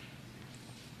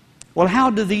 Well, how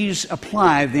do these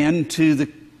apply then to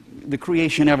the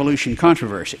creation-evolution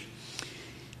controversy?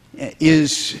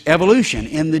 Is evolution,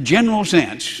 in the general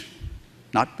sense,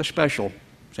 not the special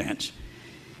sense,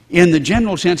 in the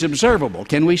general sense observable?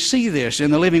 Can we see this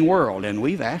in the living world? And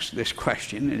we've asked this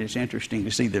question, and it's interesting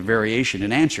to see the variation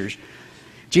in answers.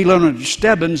 G. Leonard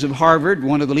Stebbins of Harvard,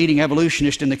 one of the leading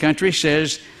evolutionists in the country,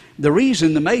 says the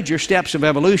reason the major steps of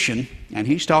evolution, and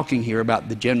he's talking here about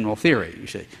the general theory, you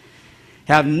see,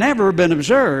 have never been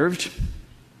observed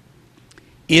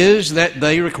is that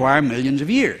they require millions of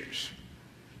years.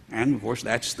 And, of course,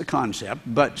 that's the concept,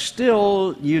 but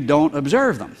still you don't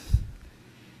observe them.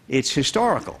 It's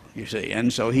historical, you see,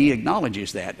 and so he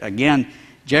acknowledges that. Again,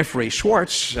 Jeffrey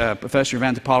Schwartz, professor of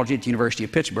anthropology at the University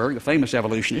of Pittsburgh, the famous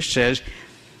evolutionist, says,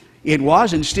 it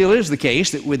was and still is the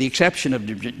case that with the exception of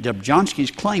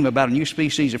Dobzhansky's claim about a new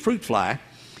species of fruit fly,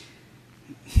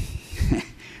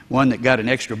 one that got an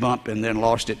extra bump and then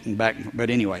lost it and back, but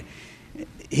anyway,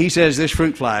 he says this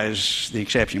fruit fly is the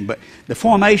exception, but the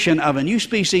formation of a new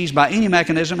species by any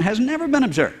mechanism has never been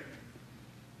observed.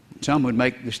 Some would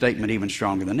make the statement even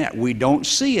stronger than that. We don't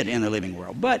see it in the living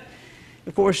world. But,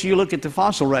 of course, you look at the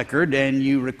fossil record and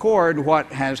you record what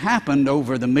has happened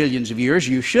over the millions of years.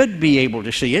 You should be able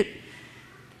to see it.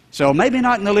 So maybe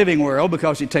not in the living world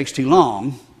because it takes too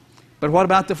long, but what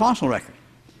about the fossil record?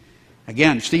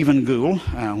 Again, Stephen Gould,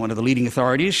 one of the leading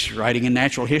authorities writing in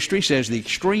natural history, says the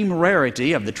extreme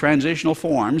rarity of the transitional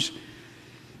forms.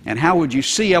 And how would you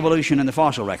see evolution in the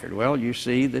fossil record? Well, you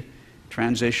see the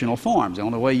transitional forms, the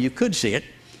only way you could see it.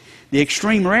 The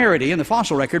extreme rarity in the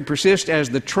fossil record persists as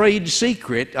the trade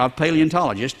secret of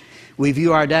paleontologists. We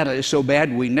view our data as so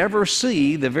bad we never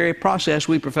see the very process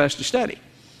we profess to study.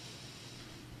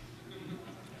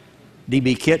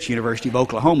 D.B. Kitts, University of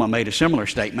Oklahoma, made a similar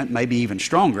statement, maybe even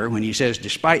stronger, when he says,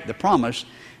 despite the promise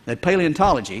that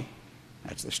paleontology,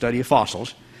 that's the study of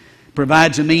fossils,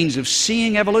 provides a means of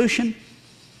seeing evolution,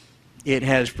 it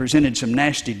has presented some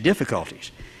nasty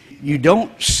difficulties. You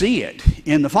don't see it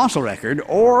in the fossil record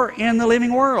or in the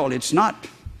living world. It's not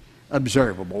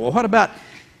observable. Well, what about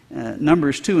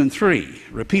numbers 2 and 3?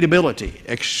 Repeatability,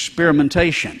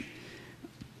 experimentation.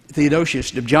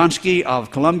 Theodosius Dobzhansky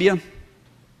of Columbia,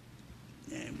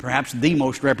 perhaps the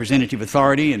most representative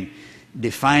authority in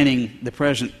defining the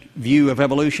present view of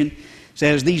evolution,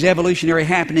 says these evolutionary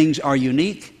happenings are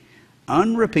unique,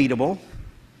 unrepeatable,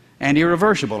 and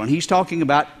irreversible. And he's talking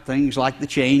about things like the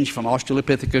change from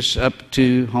Australopithecus up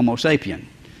to Homo sapien,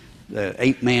 the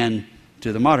ape man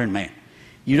to the modern man.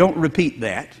 You don't repeat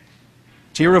that.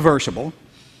 It's irreversible.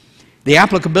 The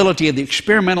applicability of the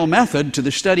experimental method to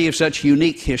the study of such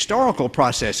unique historical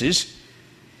processes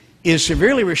is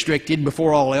severely restricted,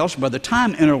 before all else, by the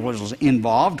time intervals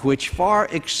involved, which far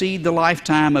exceed the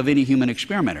lifetime of any human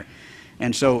experimenter.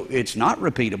 And so it's not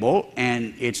repeatable,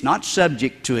 and it's not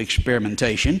subject to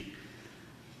experimentation.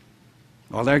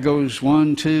 Well, there goes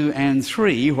 1, 2, and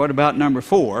 3. What about number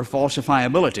 4,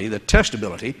 falsifiability, the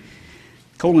testability?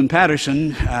 Colin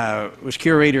Patterson was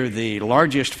curator of the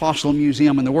largest fossil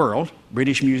museum in the world,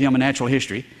 British Museum of Natural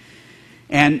History,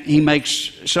 and he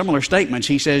makes similar statements.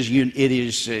 He says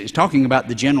he's talking about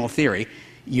the general theory,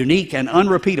 unique and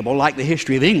unrepeatable, like the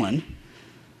history of England.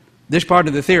 This part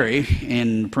of the theory,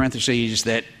 in parentheses,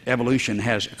 that evolution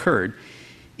has occurred,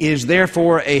 is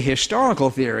therefore a historical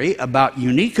theory about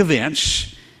unique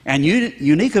events, and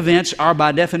unique events are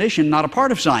by definition not a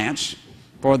part of science,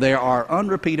 for they are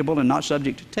unrepeatable and not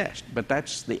subject to test. But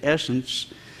that's the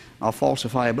essence of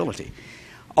falsifiability.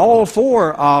 All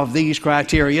 4 of these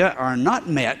criteria are not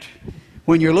met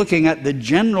when you're looking at the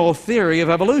general theory of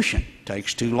evolution. It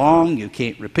takes too long, you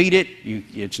can't repeat it,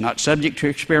 it's not subject to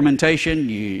experimentation,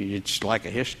 it's like a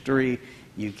history,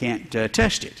 you can't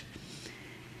test it.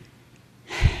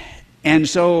 And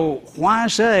so why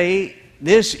say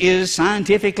this is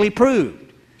scientifically proved?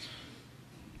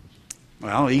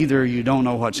 Well, either you don't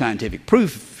know what scientific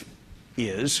proof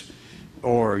is,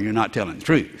 or you're not telling the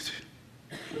truth.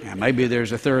 Now, maybe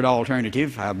there's a third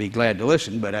alternative. I'll be glad to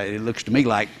listen, but it looks to me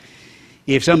like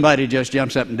if somebody just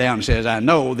jumps up and down and says, I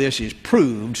know this is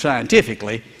proved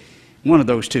scientifically, one of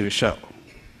those two is so.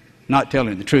 Not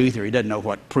telling the truth, or he doesn't know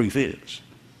what proof is.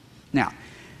 Now,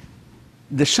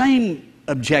 the same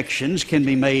objections can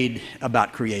be made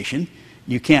about creation.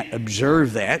 You can't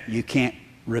observe that. You can't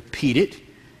repeat it.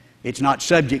 It's not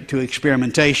subject to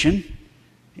experimentation.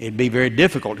 It'd be very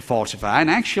difficult to falsify. And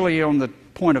actually, on the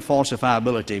point of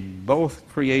falsifiability, both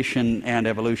creation and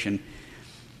evolution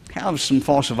have some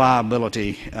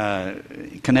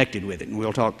falsifiability connected with it, and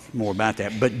we'll talk more about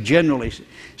that. But generally,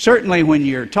 certainly when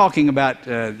you're talking about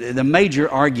the major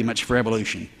arguments for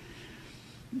evolution,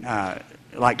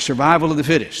 like survival of the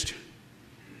fittest.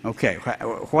 Okay,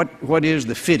 what is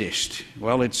the fittest?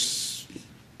 Well, it's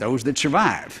those that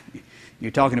survive.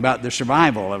 You're talking about the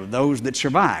survival of those that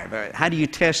survive. How do you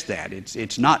test that?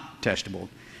 It's not testable.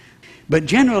 But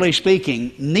generally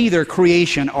speaking, neither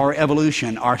creation or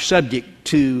evolution are subject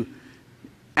to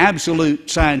absolute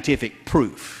scientific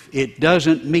proof. It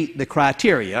doesn't meet the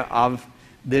criteria of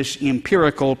this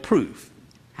empirical proof.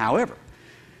 However,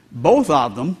 both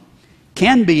of them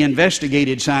can be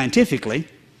investigated scientifically,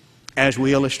 as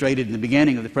we illustrated in the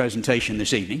beginning of the presentation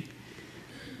this evening,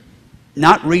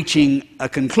 not reaching a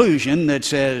conclusion that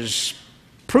says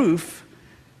proof,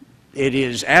 it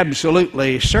is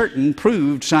absolutely certain,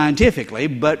 proved scientifically,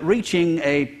 but reaching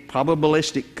a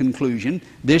probabilistic conclusion.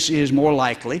 This is more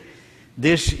likely.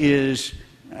 This is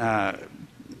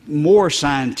more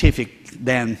scientific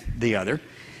than the other.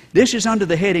 This is under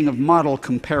the heading of model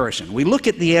comparison. We look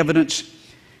at the evidence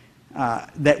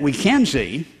that we can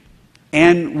see,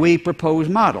 and we propose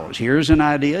models. Here's an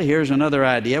idea, here's another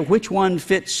idea. Which one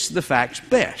fits the facts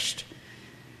best?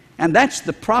 And that's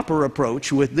the proper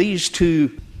approach with these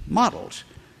 2 models,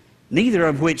 neither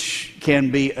of which can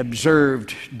be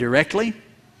observed directly.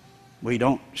 We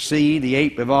don't see the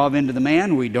ape evolve into the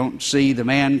man. We don't see the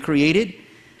man created.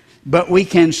 But we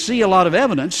can see a lot of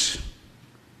evidence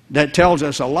that tells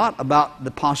us a lot about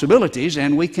the possibilities,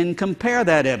 and we can compare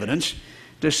that evidence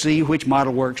to see which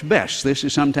model works best. This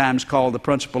is sometimes called the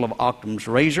principle of Occam's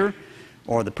razor,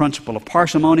 or the principle of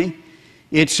parsimony.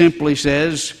 It simply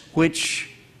says which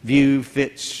view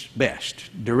fits best,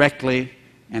 directly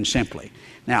and simply.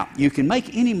 Now, you can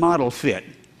make any model fit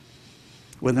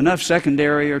with enough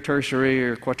secondary or tertiary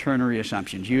or quaternary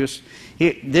assumptions.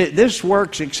 This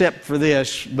works except for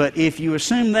this, but if you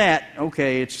assume that,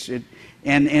 okay,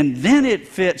 and then it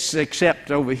fits except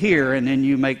over here, and then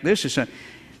you make this assumption.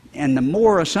 And the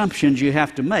more assumptions you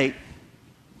have to make,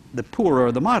 the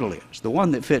poorer the model is. The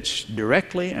one that fits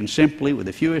directly and simply with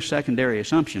the fewest secondary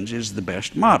assumptions is the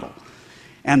best model.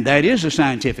 And that is a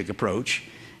scientific approach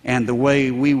and the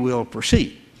way we will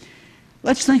proceed.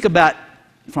 Let's think about,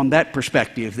 from that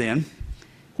perspective then,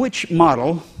 which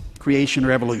model, creation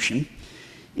or evolution,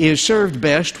 is served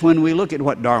best when we look at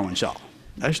what Darwin saw.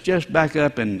 Let's just back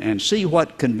up and see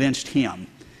what convinced him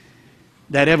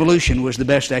that evolution was the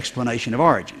best explanation of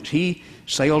origins. He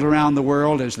sailed around the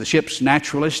world as the ship's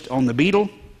naturalist on the Beetle,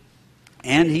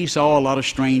 And he saw a lot of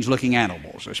strange-looking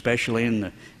animals, especially in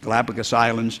the Galapagos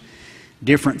Islands,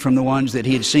 different from the ones that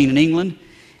he had seen in England.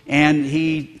 And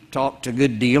he talked a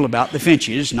good deal about the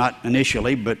finches, not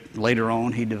initially, but later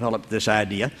on he developed this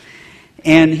idea.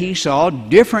 And he saw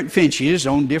different finches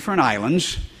on different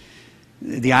islands,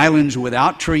 the islands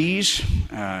without trees.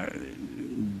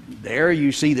 There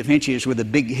you see the finches with the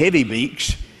big heavy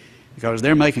beaks, because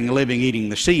they're making a living eating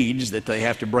the seeds that they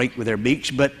have to break with their beaks.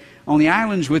 But on the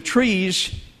islands with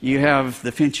trees, you have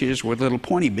the finches with little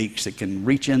pointy beaks that can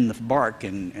reach in the bark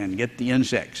and get the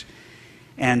insects.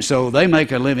 And so they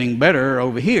make a living better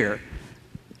over here.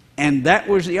 And that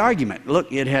was the argument.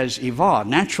 Look, it has evolved.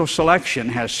 Natural selection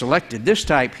has selected this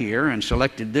type here and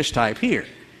selected this type here.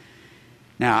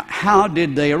 Now, how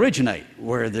did they originate?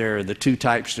 Were there the two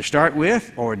types to start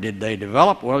with, or did they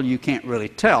develop? Well, you can't really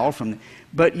tell from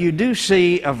but you do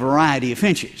see a variety of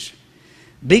finches.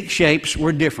 Beak shapes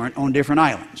were different on different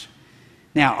islands.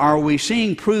 Now, are we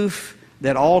seeing proof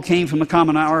that all came from a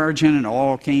common origin and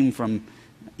all came from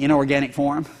inorganic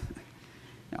form?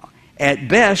 No. At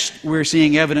best, we're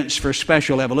seeing evidence for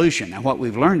special evolution. Now, what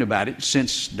we've learned about it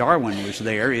since Darwin was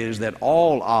there is that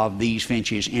all of these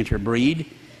finches interbreed.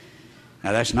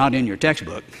 Now, that's not in your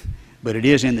textbook, but it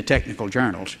is in the technical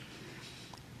journals.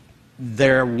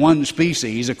 They're one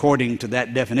species according to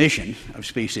that definition of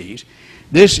species.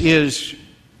 This is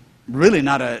really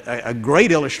not a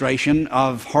great illustration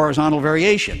of horizontal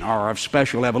variation or of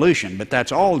special evolution, but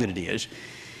that's all that it is.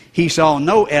 He saw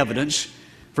no evidence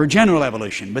for general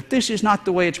evolution, but this is not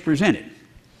the way it's presented.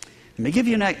 Let me give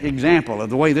you an example of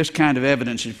the way this kind of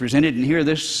evidence is presented, and here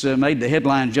this made the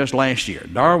headlines just last year.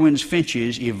 Darwin's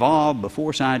finches evolved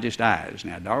before scientists' eyes.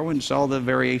 Now, Darwin saw the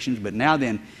variations, but now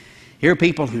then, here are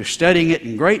people who are studying it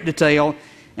in great detail,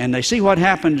 and they see what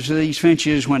happened to these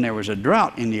finches when there was a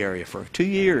drought in the area for 2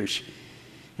 years.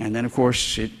 And then, of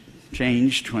course, it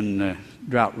changed when the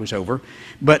drought was over.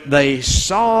 But they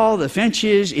saw the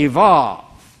finches evolve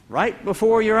right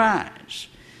before your eyes.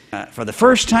 For the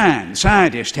first time,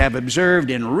 scientists have observed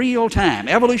in real time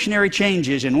evolutionary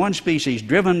changes in one species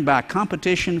driven by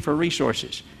competition for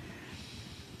resources.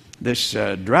 This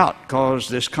drought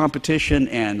caused this competition,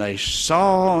 and they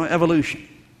saw evolution.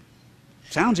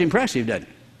 Sounds impressive, doesn't it?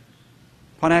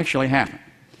 What actually happened?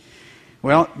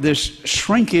 Well, this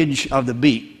shrinkage of the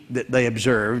beak that they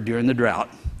observed during the drought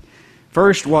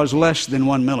first was less than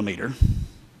 1 millimeter.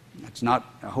 That's not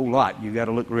a whole lot. You've got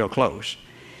to look real close.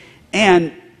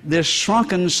 And this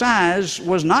shrunken size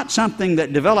was not something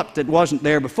that developed that wasn't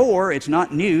there before. It's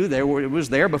not new. It was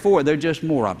there before. There are just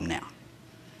more of them now.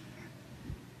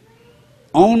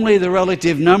 Only the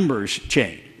relative numbers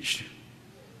changed.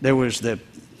 There was the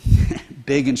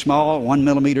big and small, 1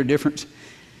 millimeter difference,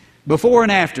 before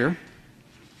and after.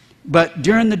 But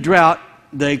during the drought,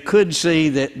 they could see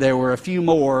that there were a few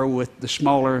more with the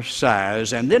smaller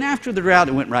size. And then after the drought,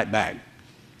 it went right back.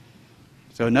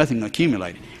 So nothing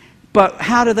accumulated. But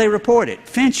how do they report it?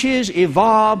 Finches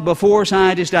evolved before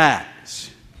scientists'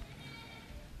 eyes.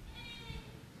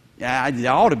 Yeah, they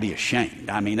ought to be ashamed.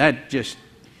 I mean, that's just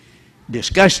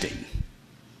disgusting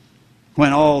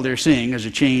when all they're seeing is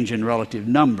a change in relative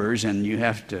numbers, and you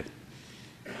have to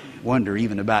wonder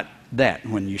even about that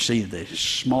when you see the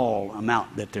small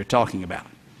amount that they're talking about.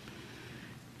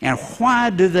 And why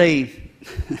do they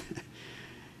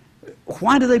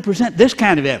present this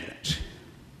kind of evidence?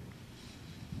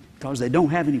 Because they don't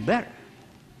have any better.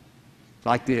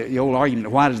 Like the old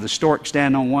argument, why does the stork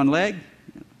stand on one leg?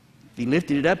 If he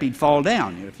lifted it up, he'd fall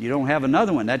down. If you don't have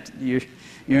another one, you're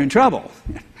in trouble.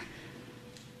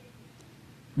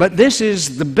 But this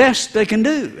is the best they can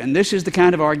do, and this is the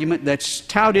kind of argument that's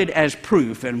touted as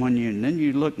proof, and then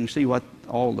you look and see what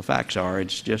all the facts are,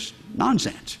 it's just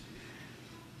nonsense.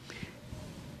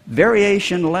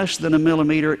 Variation less than 1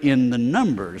 millimeter in the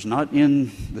numbers, not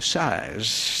in the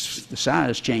size. The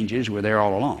size changes were there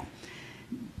all along.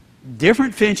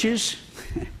 Different finches,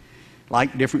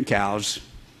 like different cows.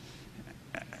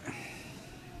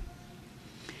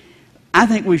 I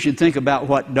think we should think about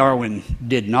what Darwin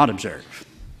did not observe.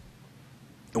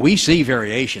 We see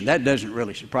variation. That doesn't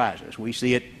really surprise us. We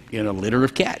see it in a litter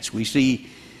of cats. We see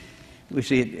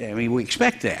it, I mean, we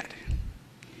expect that.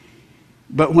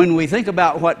 But when we think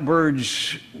about what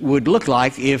birds would look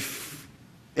like if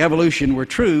evolution were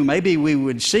true, maybe we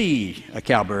would see a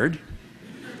cowbird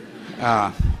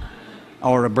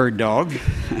or a bird dog,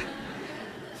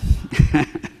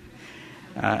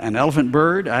 an elephant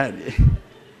bird.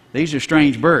 These are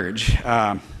strange birds.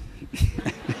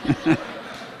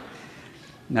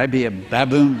 Maybe a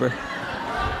baboon bird.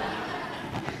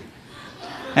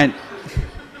 And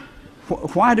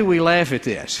why do we laugh at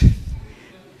this?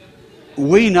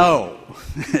 We know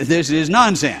This is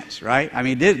nonsense, right? I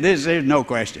mean, there's no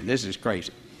question. This is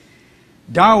crazy.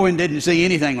 Darwin didn't see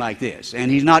anything like this,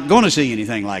 and he's not going to see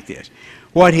anything like this.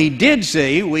 What he did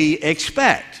see, we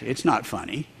expect. It's not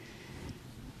funny.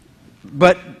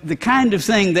 But the kind of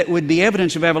thing that would be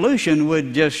evidence of evolution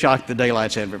would just shock the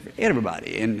daylights out of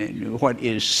everybody. And what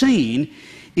is seen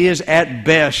is at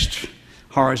best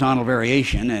horizontal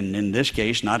variation, and in this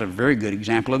case not a very good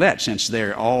example of that, since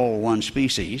they're all one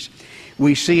species.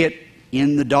 We see it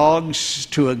in the dogs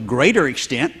to a greater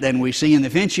extent than we see in the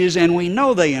finches, and we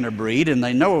know they interbreed, and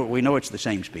we know it's the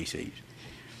same species.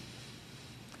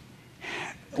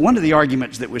 One of the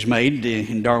arguments that was made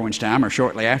in Darwin's time, or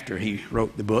shortly after he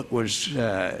wrote the book, was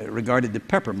regarded the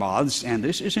pepper moths, and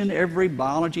this is in every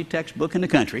biology textbook in the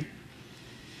country.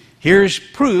 Here's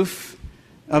proof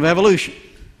of evolution.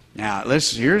 Now,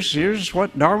 here's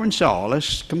what Darwin saw.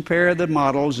 Let's compare the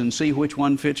models and see which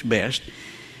one fits best.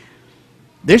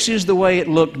 This is the way it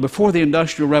looked before the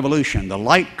Industrial Revolution. The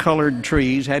light-colored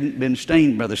trees hadn't been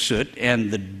stained by the soot,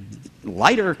 and the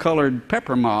lighter-colored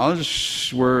pepper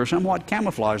moths were somewhat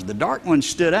camouflaged. The dark ones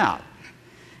stood out.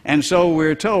 And so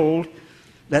we're told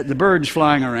that the birds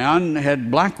flying around had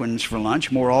black ones for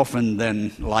lunch more often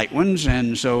than light ones,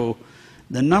 and so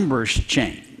the numbers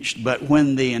changed. But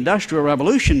when the Industrial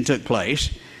Revolution took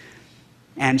place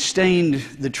and stained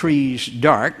the trees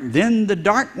dark, then the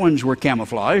dark ones were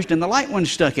camouflaged and the light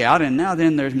ones stuck out, and now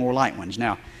then there's more light ones.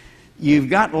 Now, you've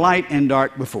got light and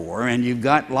dark before, and you've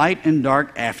got light and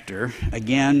dark after.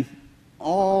 Again,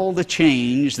 all the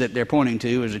change that they're pointing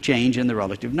to is a change in the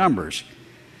relative numbers.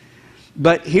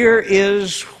 But here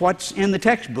is what's in the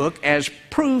textbook as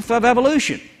proof of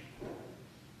evolution.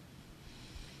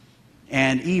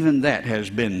 And even that has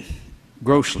been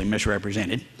grossly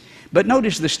misrepresented. But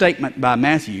notice the statement by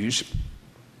Matthews,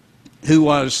 who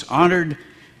was honored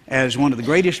as one of the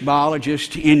greatest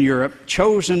biologists in Europe,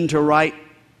 chosen to write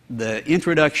the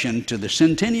introduction to the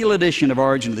centennial edition of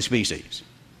Origin of the Species.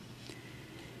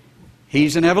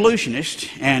 He's an evolutionist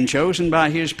and chosen by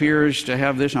his peers to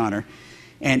have this honor.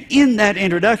 And in that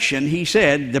introduction, he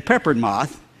said the peppered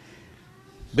moth,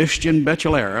 Bistion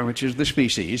betulera, which is the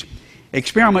species,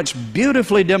 experiments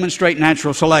beautifully demonstrate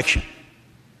natural selection,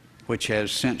 which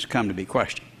has since come to be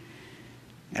questioned,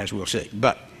 as we'll see,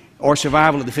 or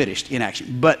survival of the fittest in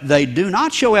action. But they do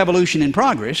not show evolution in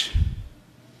progress,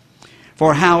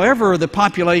 for however the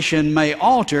population may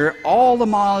alter, all the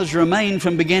moths remain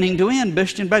from beginning to end.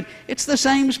 It's the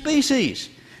same species.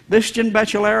 Bistion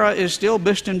betulera is still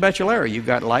Bistion betulera. You've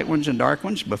got light ones and dark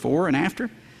ones before and after.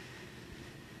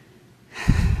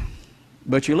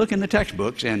 But you look in the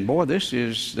textbooks, and boy, this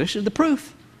is the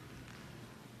proof.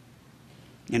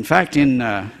 In fact, in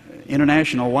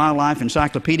International Wildlife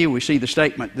Encyclopedia, we see the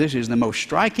statement, this is the most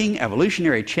striking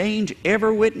evolutionary change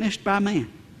ever witnessed by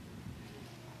man.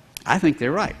 I think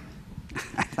they're right.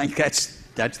 I think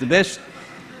that's the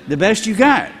best you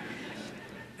got.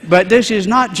 But this is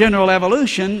not general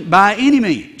evolution by any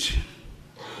means,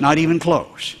 not even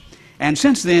close. And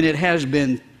since then, it has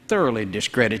been thoroughly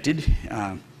discredited,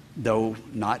 though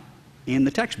not in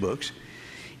the textbooks.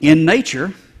 In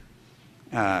Nature,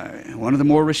 one of the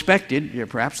more respected,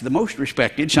 perhaps the most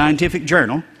respected scientific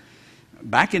journal,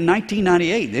 back in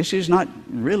 1998, this is not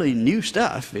really new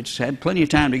stuff. It's had plenty of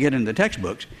time to get into the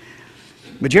textbooks.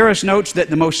 Majerus notes that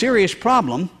the most serious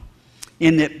problem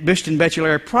in that Bistion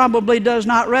betulera probably does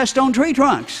not rest on tree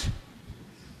trunks.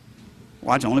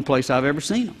 Well, it's the only place I've ever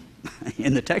seen them,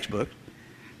 in the textbook.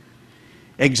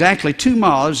 Exactly 2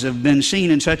 moths have been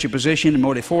seen in such a position in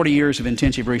more than 40 years of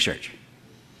intensive research.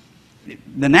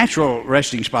 The natural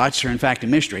resting spots are in fact a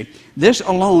mystery. This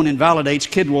alone invalidates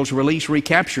Kidwell's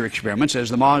release-recapture experiments,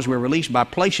 as the moths were released by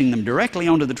placing them directly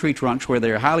onto the tree trunks where they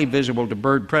are highly visible to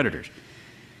bird predators.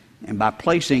 And by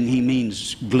placing, he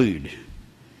means glued.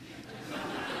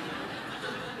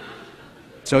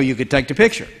 So you could take the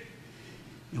picture,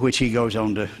 which he goes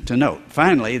on to note.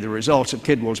 Finally, the results of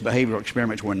Kidwell's behavioral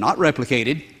experiments were not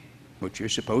replicated, which you're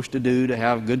supposed to do to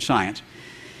have good science.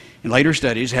 In later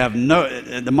studies,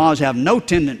 the moths have no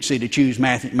tendency to choose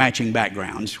matching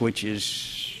backgrounds, which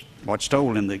is what's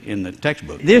told in the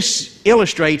textbook. This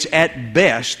illustrates at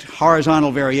best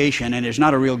horizontal variation, and is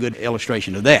not a real good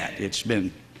illustration of that. It's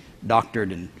been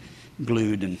doctored and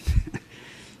glued and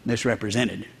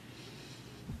misrepresented.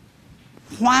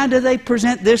 Why do they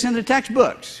present this in the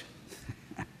textbooks?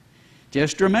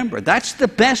 Just remember, that's the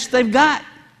best they've got.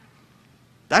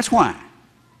 That's why.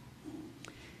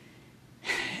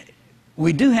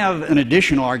 We do have an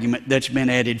additional argument that's been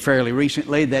added fairly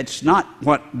recently that's not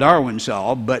what Darwin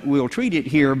saw, but we'll treat it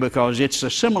here because it's a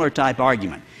similar type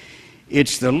argument.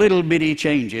 It's the little bitty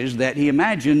changes that he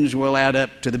imagines will add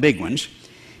up to the big ones.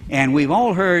 And we've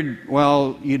all heard,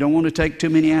 well, you don't want to take too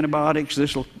many antibiotics.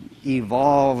 This will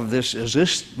evolve this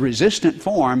resistant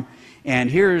form. And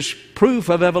here's proof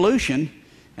of evolution.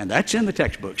 And that's in the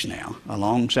textbooks now,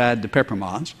 alongside the pepper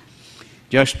moths.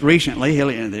 Just recently,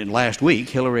 last week,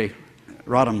 Hillary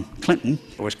Rodham Clinton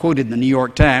was quoted in the New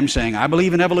York Times saying, "I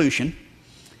believe in evolution.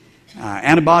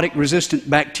 Antibiotic-resistant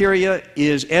bacteria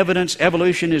is evidence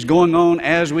evolution is going on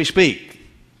as we speak."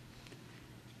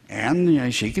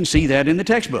 And she can see that in the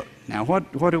textbook. Now,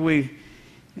 what are we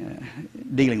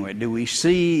dealing with? Do we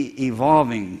see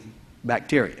evolving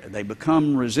bacteria? They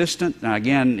become resistant. Now,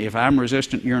 again, if I'm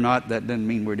resistant, you're not, that doesn't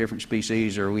mean we're different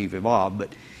species or we've evolved,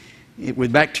 but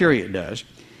with bacteria it does.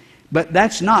 But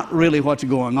that's not really what's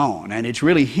going on, and it's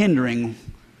really hindering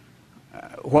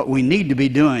what we need to be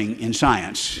doing in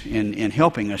science in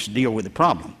helping us deal with the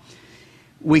problem.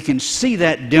 We can see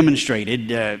that demonstrated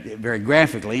very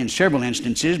graphically in several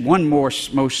instances. One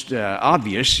most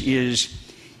obvious is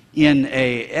in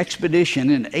an expedition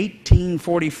in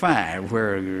 1845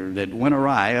 that went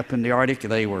awry up in the Arctic.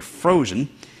 They were frozen.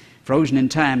 Frozen in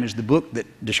Time is the book that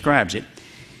describes it.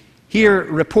 Here,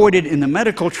 reported in the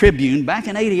Medical Tribune back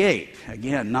in '88,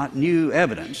 again, not new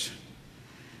evidence.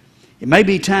 It may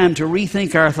be time to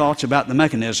rethink our thoughts about the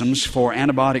mechanisms for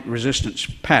antibiotic resistance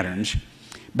patterns.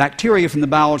 Bacteria from the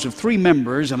bowels of 3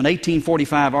 members of an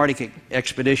 1845 Arctic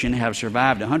expedition have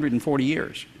survived 140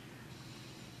 years.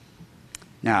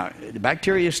 Now, the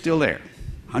bacteria is still there,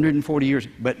 140 years,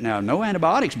 but now no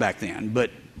antibiotics back then,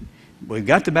 but we've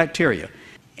got the bacteria.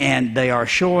 And they are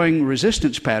showing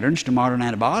resistance patterns to modern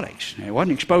antibiotics. It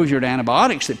wasn't exposure to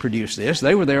antibiotics that produced this,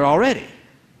 they were there already.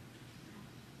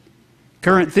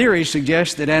 Current theories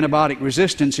suggest that antibiotic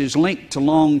resistance is linked to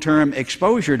long-term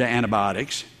exposure to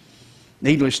antibiotics.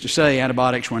 Needless to say,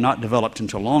 antibiotics were not developed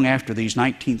until long after these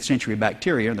 19th century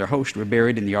bacteria and their hosts were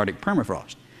buried in the Arctic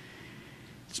permafrost.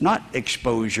 It's not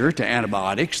exposure to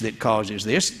antibiotics that causes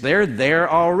this. They're there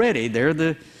already. They're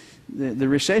the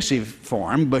recessive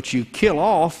form, but you kill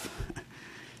off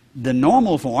the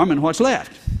normal form and what's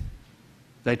left?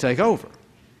 They take over.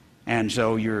 And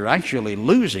so you're actually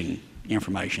losing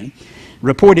information.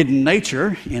 Reported in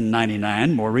Nature in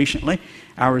 '99, more recently,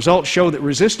 our results show that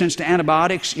resistance to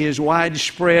antibiotics is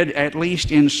widespread, at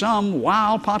least in some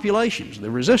wild populations,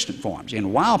 the resistant forms,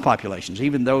 in wild populations,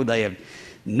 even though they have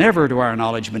never, to our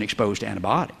knowledge, been exposed to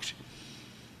antibiotics.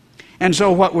 And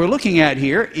so what we're looking at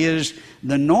here is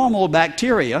the normal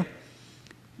bacteria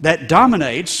that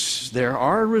dominates. There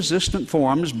are resistant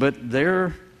forms, but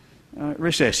they're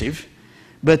recessive.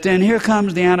 But then here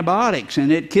comes the antibiotics,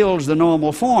 and it kills the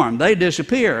normal form. They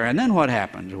disappear, and then what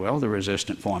happens? Well, the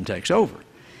resistant form takes over.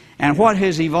 And what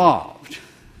has evolved?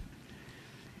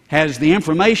 Has the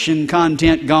information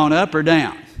content gone up or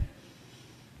down?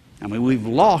 I mean, we've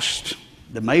lost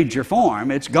the major form.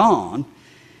 It's gone,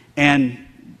 and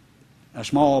a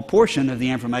small portion of the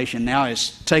information now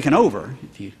is taken over,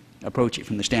 if you approach it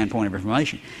from the standpoint of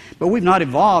information. But we've not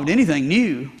evolved anything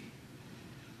new.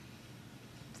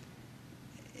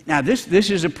 Now, this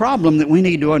is a problem that we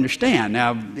need to understand.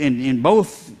 Now, in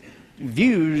both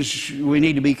views, we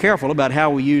need to be careful about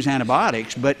how we use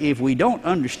antibiotics, but if we don't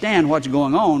understand what's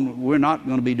going on, we're not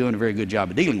going to be doing a very good job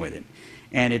of dealing with it.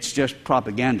 And it's just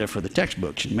propaganda for the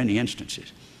textbooks in many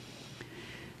instances.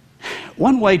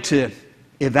 One way to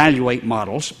evaluate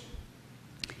models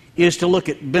is to look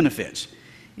at benefits.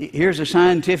 Here's a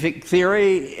scientific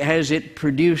theory. Has it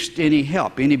produced any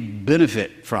help, any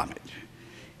benefit from it?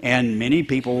 And many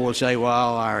people will say,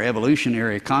 well, our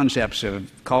evolutionary concepts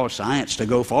have caused science to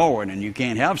go forward, and you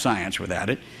can't have science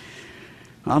without it.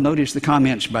 I'll notice the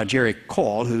comments by Jerry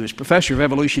Call, who is professor of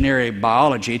evolutionary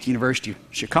biology at the University of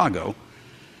Chicago.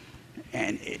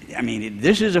 And, I mean,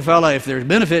 this is a fellow, if there's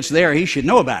benefits there, he should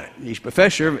know about it. He's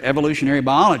professor of evolutionary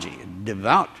biology, a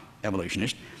devout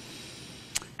evolutionist.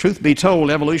 Truth be told,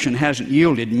 evolution hasn't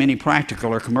yielded many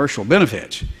practical or commercial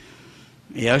benefits.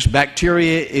 Yes,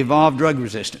 bacteria evolved drug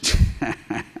resistance.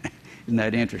 Isn't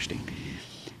that interesting?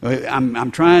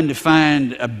 I'm trying to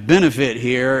find a benefit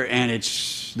here, and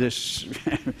it's this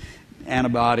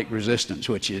antibiotic resistance,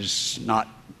 which is not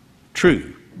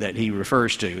true, that he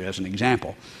refers to as an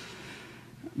example.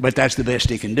 But that's the best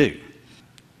he can do.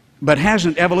 But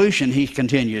hasn't evolution, he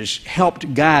continues,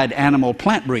 helped guide animal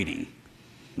plant breeding?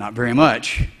 Not very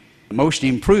much. Most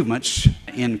improvements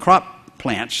in crop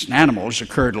plants and animals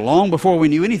occurred long before we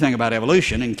knew anything about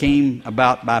evolution and came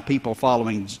about by people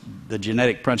following the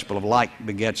genetic principle of like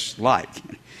begets like.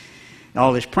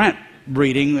 All this plant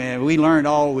breeding, we learned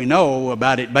all we know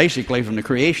about it basically from the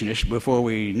creationists before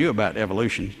we knew about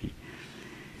evolution.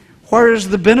 Where's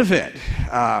the benefit?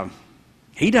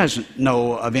 He doesn't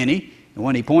know of any. The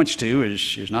one he points to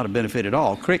is not a benefit at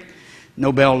all. Crick,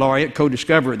 Nobel laureate,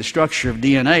 co-discoverer of the structure of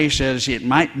DNA, says it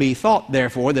might be thought,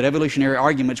 therefore, that evolutionary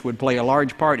arguments would play a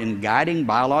large part in guiding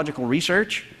biological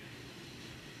research.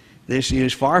 This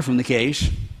is far from the case.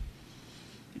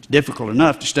 It's difficult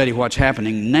enough to study what's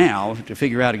happening now. To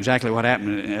figure out exactly what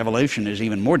happened in evolution is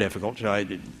even more difficult. So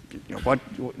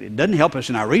it doesn't help us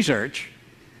in our research.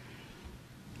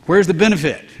 Where's the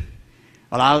benefit?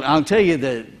 Well, I'll tell you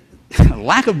the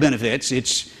lack of benefits.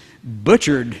 It's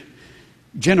butchered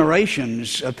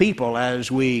generations of people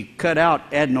as we cut out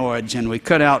adenoids and we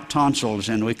cut out tonsils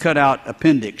and we cut out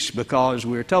appendix because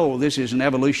we're told this is an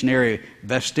evolutionary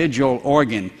vestigial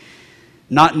organ,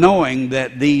 not knowing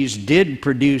that these did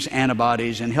produce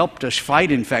antibodies and helped us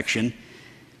fight infection.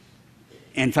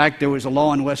 In fact, there was a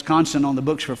law in Wisconsin on the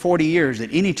books for 40 years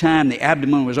that any time the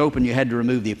abdomen was open, you had to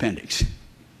remove the appendix.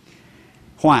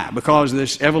 Why? Because of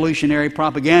this evolutionary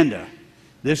propaganda.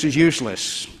 This is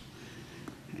useless.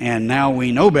 And now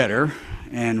we know better,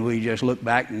 and we just look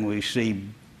back and we see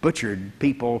butchered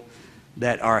people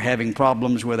that are having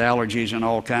problems with allergies and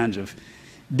all kinds of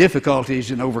difficulties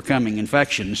in overcoming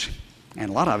infections. And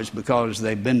a lot of it's because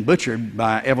they've been butchered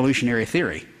by evolutionary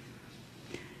theory.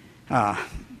 I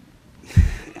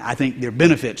think there are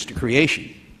benefits to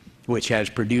creation, which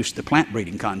has produced the plant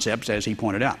breeding concepts, as he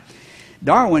pointed out.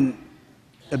 Darwin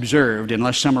observed, and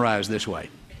let's summarize this way,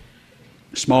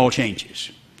 small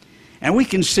changes. And we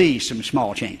can see some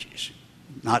small changes,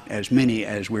 not as many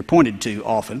as we're pointed to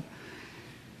often.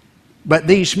 But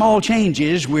these small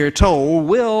changes, we're told,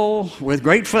 will, with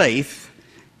great faith,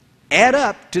 add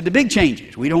up to the big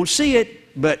changes. We don't see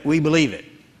it, but we believe it.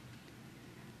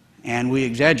 And we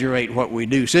exaggerate what we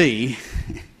do see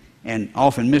and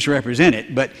often misrepresent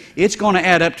it, but it's going to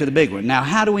add up to the big one. Now,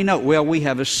 how do we know? Well, we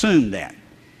have assumed that.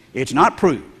 It's not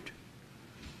proved.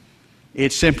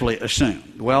 It's simply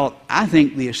assumed. Well, I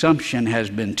think the assumption has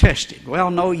been tested. Well,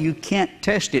 no, you can't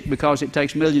test it because it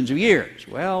takes millions of years.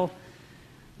 Well,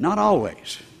 not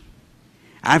always.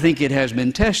 I think it has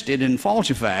been tested and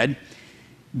falsified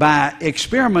by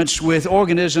experiments with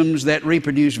organisms that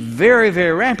reproduce very,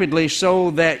 very rapidly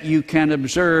so that you can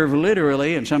observe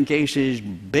literally, in some cases,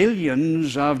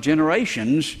 billions of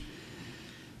generations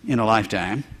in a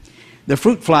lifetime. The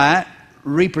fruit fly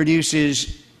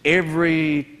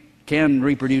can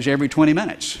reproduce every 20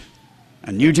 minutes.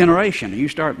 A new generation. You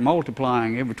start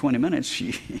multiplying every 20 minutes,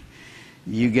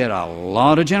 you get a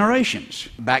lot of generations.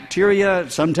 Bacteria,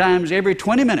 sometimes every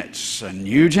 20 minutes, a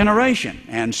new generation.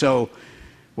 And so,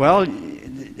 well,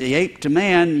 the ape to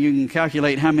man, you can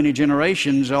calculate how many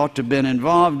generations ought to have been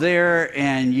involved there,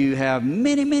 and you have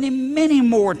many, many, many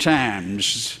more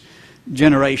times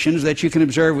generations that you can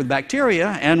observe with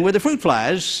bacteria and with the fruit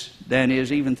flies than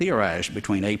is even theorized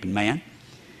between ape and man.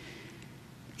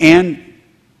 And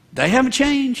they haven't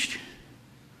changed.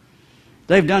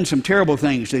 They've done some terrible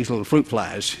things, these little fruit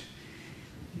flies.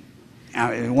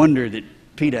 I wonder that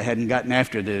PETA hadn't gotten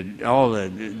after all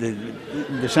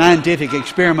the scientific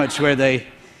experiments where they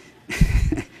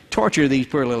torture these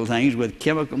poor little things with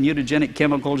mutagenic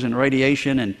chemicals and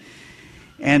radiation,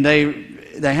 and they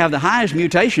have the highest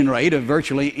mutation rate of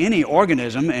virtually any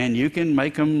organism, and you can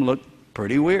make them look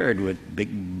pretty weird with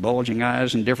big bulging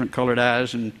eyes and different colored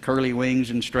eyes and curly wings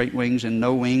and straight wings and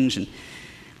no wings.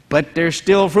 But they're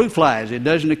still fruit flies. It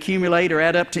doesn't accumulate or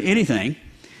add up to anything.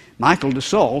 Michael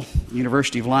DeSole,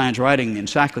 University of Lyons, writing the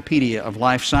Encyclopedia of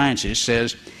Life Sciences,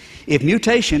 says, if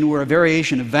mutation were a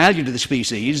variation of value to the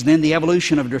species, then the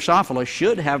evolution of Drosophila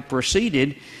should have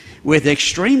proceeded with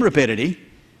extreme rapidity,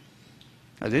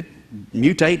 as it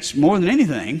mutates more than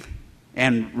anything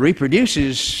and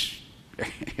reproduces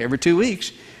every 2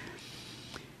 weeks.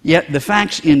 Yet the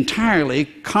facts entirely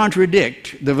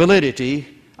contradict the validity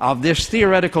of this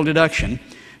theoretical deduction,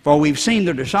 for we've seen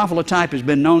the Drosophila type has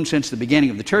been known since the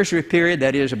beginning of the Tertiary period,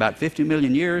 that is about 50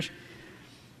 million years.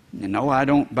 And no, I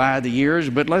don't buy the years,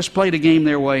 but let's play the game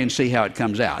their way and see how it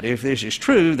comes out. If this is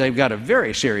true, they've got a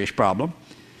very serious problem,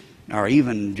 or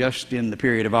even just in the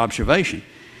period of observation.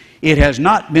 It has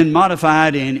not been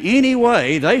modified in any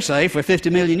way, they say, for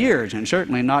 50 million years, and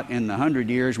certainly not in the 100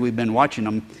 years we've been watching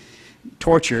them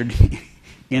tortured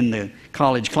in the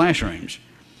college classrooms.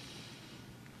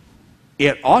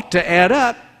 It ought to add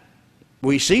up.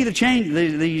 We see the change,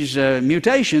 these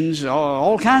mutations,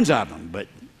 all kinds of them, but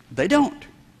they don't.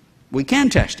 We can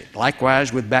test it.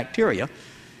 Likewise with bacteria.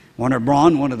 Warner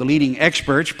Braun, one of the leading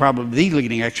experts, probably the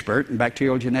leading expert in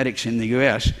bacterial genetics in the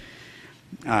U.S.,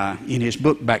 in his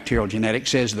book Bacterial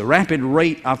Genetics, says the rapid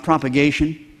rate of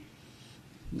propagation,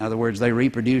 in other words, they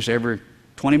reproduce every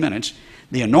 20 minutes,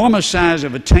 the enormous size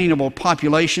of attainable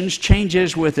populations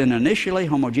changes within initially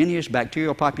homogeneous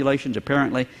bacterial populations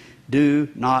apparently do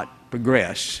not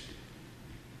progress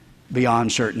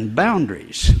beyond certain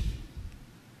boundaries.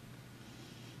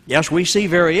 Yes, we see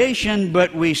variation,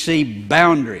 but we see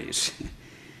boundaries.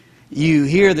 You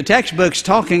hear the textbooks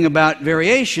talking about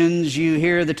variations, you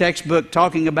hear the textbook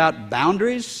talking about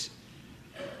boundaries?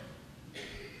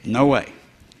 No way.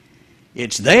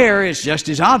 It's there, it's just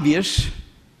as obvious,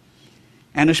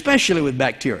 and especially with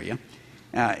bacteria.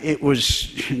 It was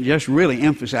just really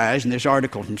emphasized in this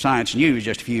article from Science News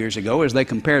just a few years ago as they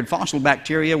compared fossil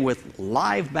bacteria with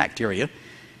live bacteria,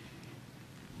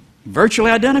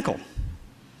 virtually identical,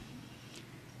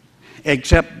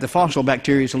 except the fossil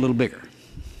bacteria is a little bigger.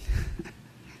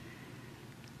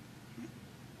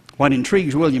 What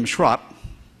intrigues William Schropp,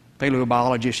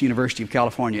 paleobiologist, University of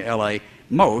California, LA,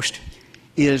 most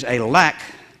is a lack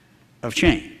of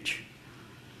change.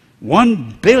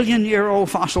 1 billion-year-old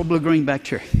fossil blue-green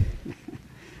bacteria.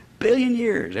 Billion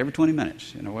years, every 20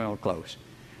 minutes in a well close.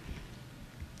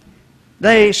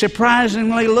 They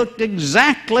surprisingly looked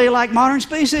exactly like modern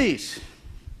species.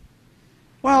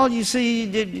 Well, you see,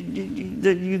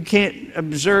 you can't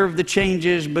observe the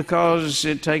changes because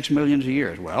it takes millions of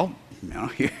years. Well, you know,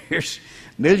 here's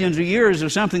millions of years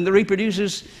of something that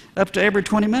reproduces up to every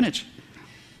 20 minutes.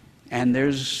 And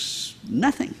there's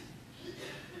nothing.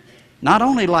 Not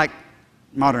only like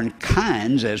modern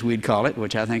kinds, as we'd call it,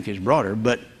 which I think is broader,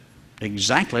 but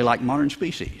exactly like modern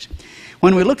species.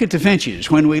 When we look at the finches,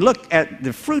 when we look at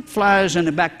the fruit flies and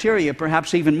the bacteria,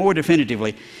 perhaps even more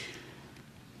definitively,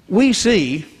 we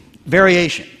see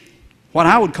variation, what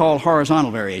I would call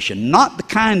horizontal variation, not the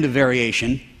kind of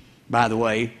variation, by the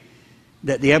way,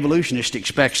 that the evolutionist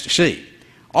expects to see.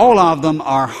 All of them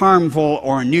are harmful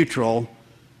or neutral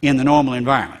in the normal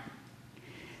environment.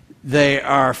 There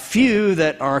are few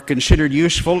that are considered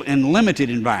useful in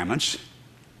limited environments.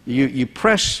 You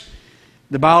press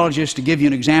the biologist to give you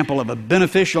an example of a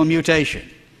beneficial mutation,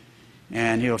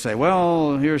 and he'll say,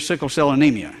 well, here's sickle cell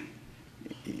anemia.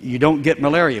 You don't get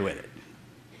malaria with it.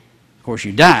 Of course,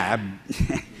 you die.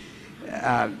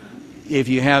 If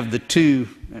you have the two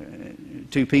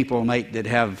people, mate, that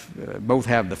both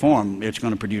have the form, it's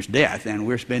going to produce death, and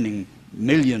we're spending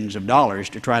millions of dollars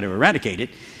to try to eradicate it.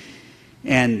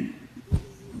 And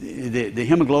the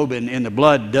hemoglobin in the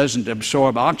blood doesn't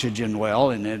absorb oxygen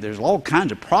well, and there's all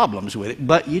kinds of problems with it.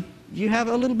 But you have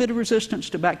a little bit of resistance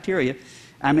to bacteria,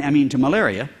 I mean to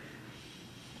malaria.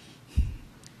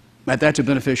 But that's a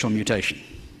beneficial mutation.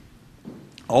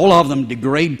 All of them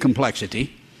degrade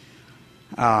complexity.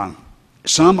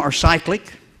 Some are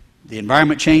cyclic. The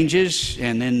environment changes,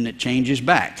 and then it changes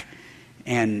back.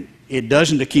 And it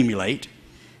doesn't accumulate.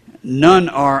 None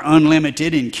are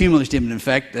unlimited in cumulative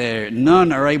effect.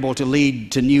 None are able to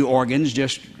lead to new organs.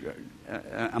 Just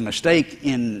a mistake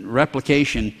in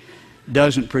replication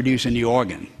doesn't produce a new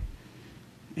organ.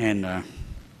 And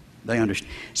they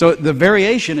understand. So the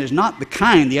variation is not the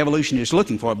kind the evolutionist is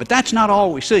looking for, but that's not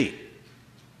all we see.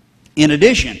 In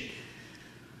addition,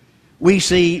 we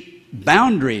see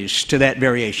boundaries to that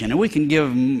variation, and we can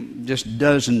give just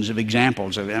dozens of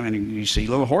examples of. I mean, you see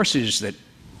little horses that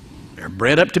are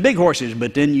bred up to big horses,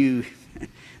 but then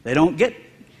they don't get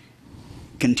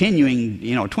continuing,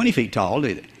 20 feet tall,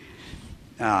 do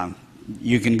they?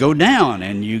 You can go down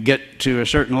and you get to a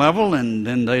certain level, and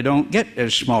then they don't get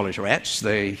as small as rats.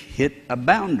 They hit a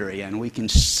boundary, and we can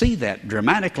see that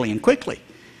dramatically and quickly.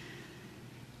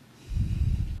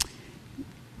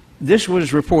 This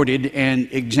was reported and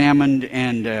examined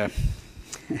and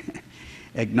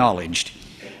acknowledged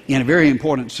in a very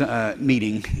important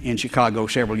meeting in Chicago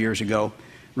several years ago,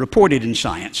 reported in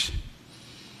Science.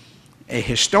 A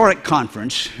historic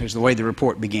conference is the way the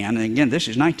report began. And again, this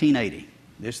is 1980.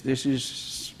 This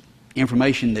is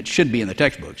information that should be in the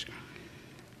textbooks.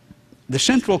 The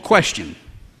central question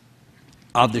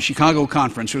of the Chicago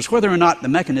conference was whether or not the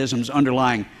mechanisms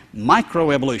underlying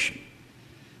microevolution,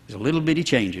 these little bitty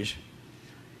changes,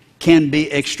 can be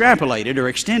extrapolated or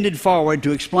extended forward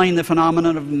to explain the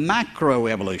phenomenon of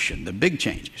macroevolution, the big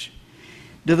changes.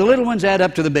 Do the little ones add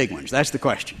up to the big ones? That's the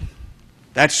question.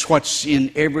 That's what's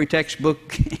in every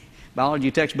textbook, biology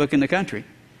textbook in the country.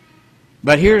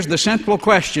 But here's the central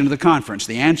question of the conference.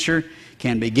 The answer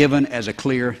can be given as a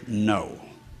clear no.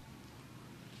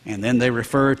 And then they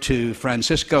refer to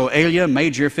Francisco Ayala,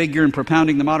 major figure in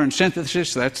propounding the modern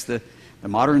synthesis. That's the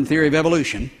modern theory of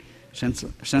evolution,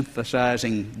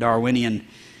 synthesizing Darwinian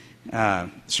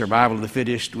survival of the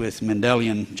fittest with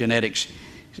Mendelian genetics.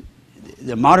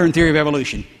 The modern theory of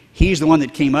evolution, he's the one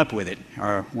that came up with it,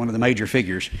 or one of the major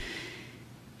figures.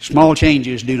 Small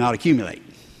changes do not accumulate.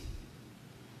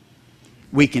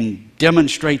 We can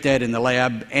demonstrate that in the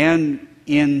lab and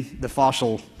in the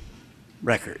fossil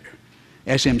record.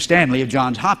 S.M. Stanley of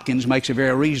Johns Hopkins makes a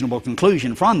very reasonable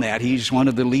conclusion from that. He's one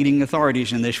of the leading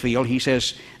authorities in this field. He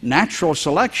says natural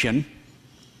selection,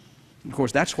 of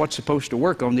course, that's what's supposed to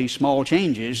work on these small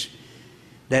changes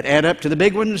that add up to the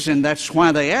big ones, and that's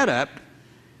why they add up,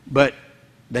 but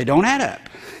they don't add up.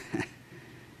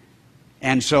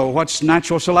 And so what's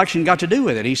natural selection got to do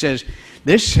with it? He says,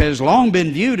 this has long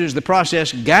been viewed as the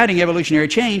process guiding evolutionary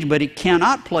change, but it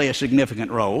cannot play a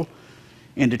significant role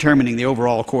in determining the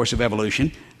overall course of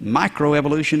evolution.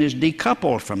 Microevolution is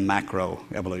decoupled from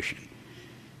macroevolution.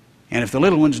 And if the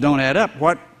little ones don't add up,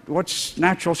 what's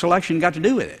natural selection got to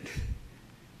do with it?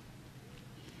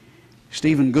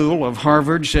 Stephen Gould of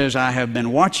Harvard says, I have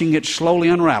been watching it slowly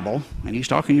unravel, and he's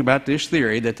talking about this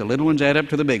theory that the little ones add up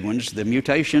to the big ones, the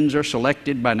mutations are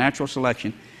selected by natural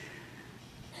selection.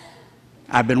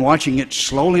 I've been watching it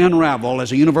slowly unravel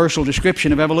as a universal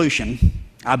description of evolution.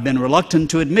 I've been reluctant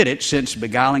to admit it, since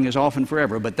beguiling is often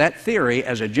forever, but that theory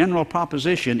as a general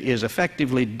proposition is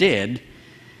effectively dead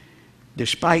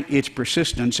despite its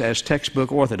persistence as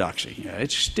textbook orthodoxy.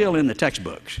 It's still in the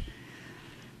textbooks.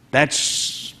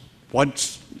 That's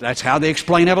how they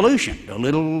explain evolution. The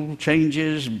little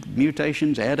changes,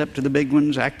 mutations add up to the big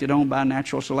ones acted on by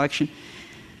natural selection.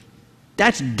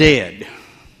 That's dead,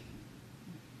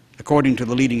 according to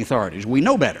the leading authorities. We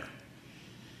know better,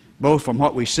 both from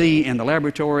what we see in the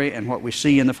laboratory and what we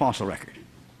see in the fossil record.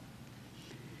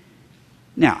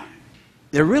 Now,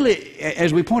 there are really,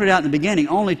 as we pointed out in the beginning,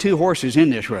 only two horses in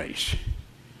this race,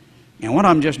 and one of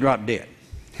them just dropped dead.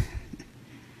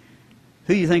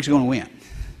 Who do you think is going to win?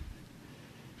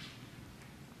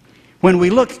 When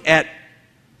we look at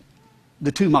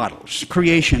the two models,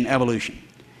 creation, evolution,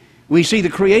 we see the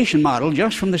creation model,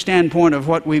 just from the standpoint of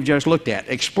what we've just looked at,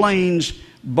 explains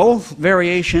both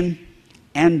variation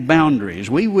and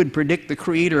boundaries. We would predict the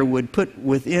Creator would put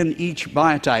within each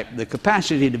biotype the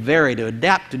capacity to vary, to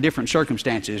adapt to different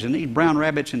circumstances. And these brown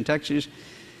rabbits in Texas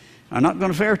are not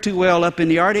going to fare too well up in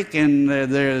the Arctic,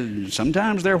 and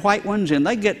sometimes they're white ones, and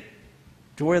they get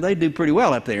to where they do pretty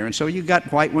well up there. And so you've got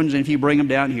white ones, and if you bring them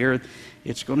down here,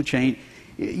 it's going to change.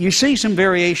 You see some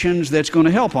variations that's going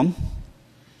to help them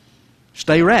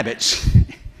stay rabbits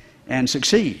and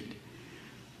succeed.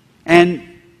 And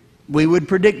we would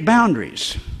predict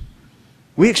boundaries.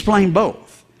 We explain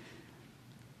both.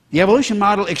 The evolution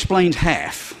model explains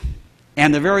half,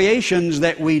 and the variations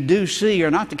that we do see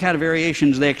are not the kind of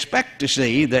variations they expect to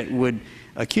see that would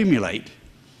accumulate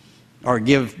or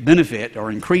give benefit or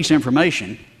increase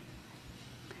information.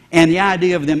 And the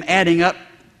idea of them adding up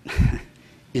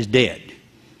is dead,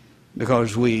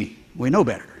 because we know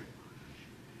better.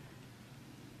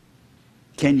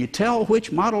 Can you tell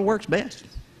which model works best?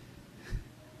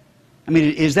 I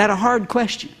mean, is that a hard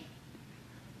question?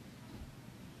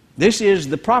 This is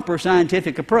the proper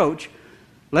scientific approach.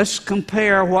 Let's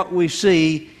compare what we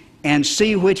see and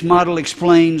see which model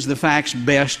explains the facts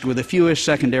best with the fewest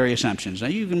secondary assumptions. Now,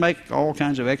 you can make all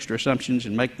kinds of extra assumptions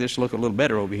and make this look a little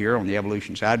better over here on the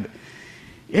evolution side, but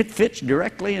it fits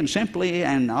directly and simply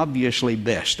and obviously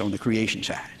best on the creation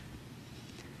side.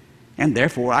 And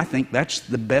therefore, I think that's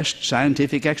the best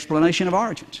scientific explanation of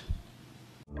origins.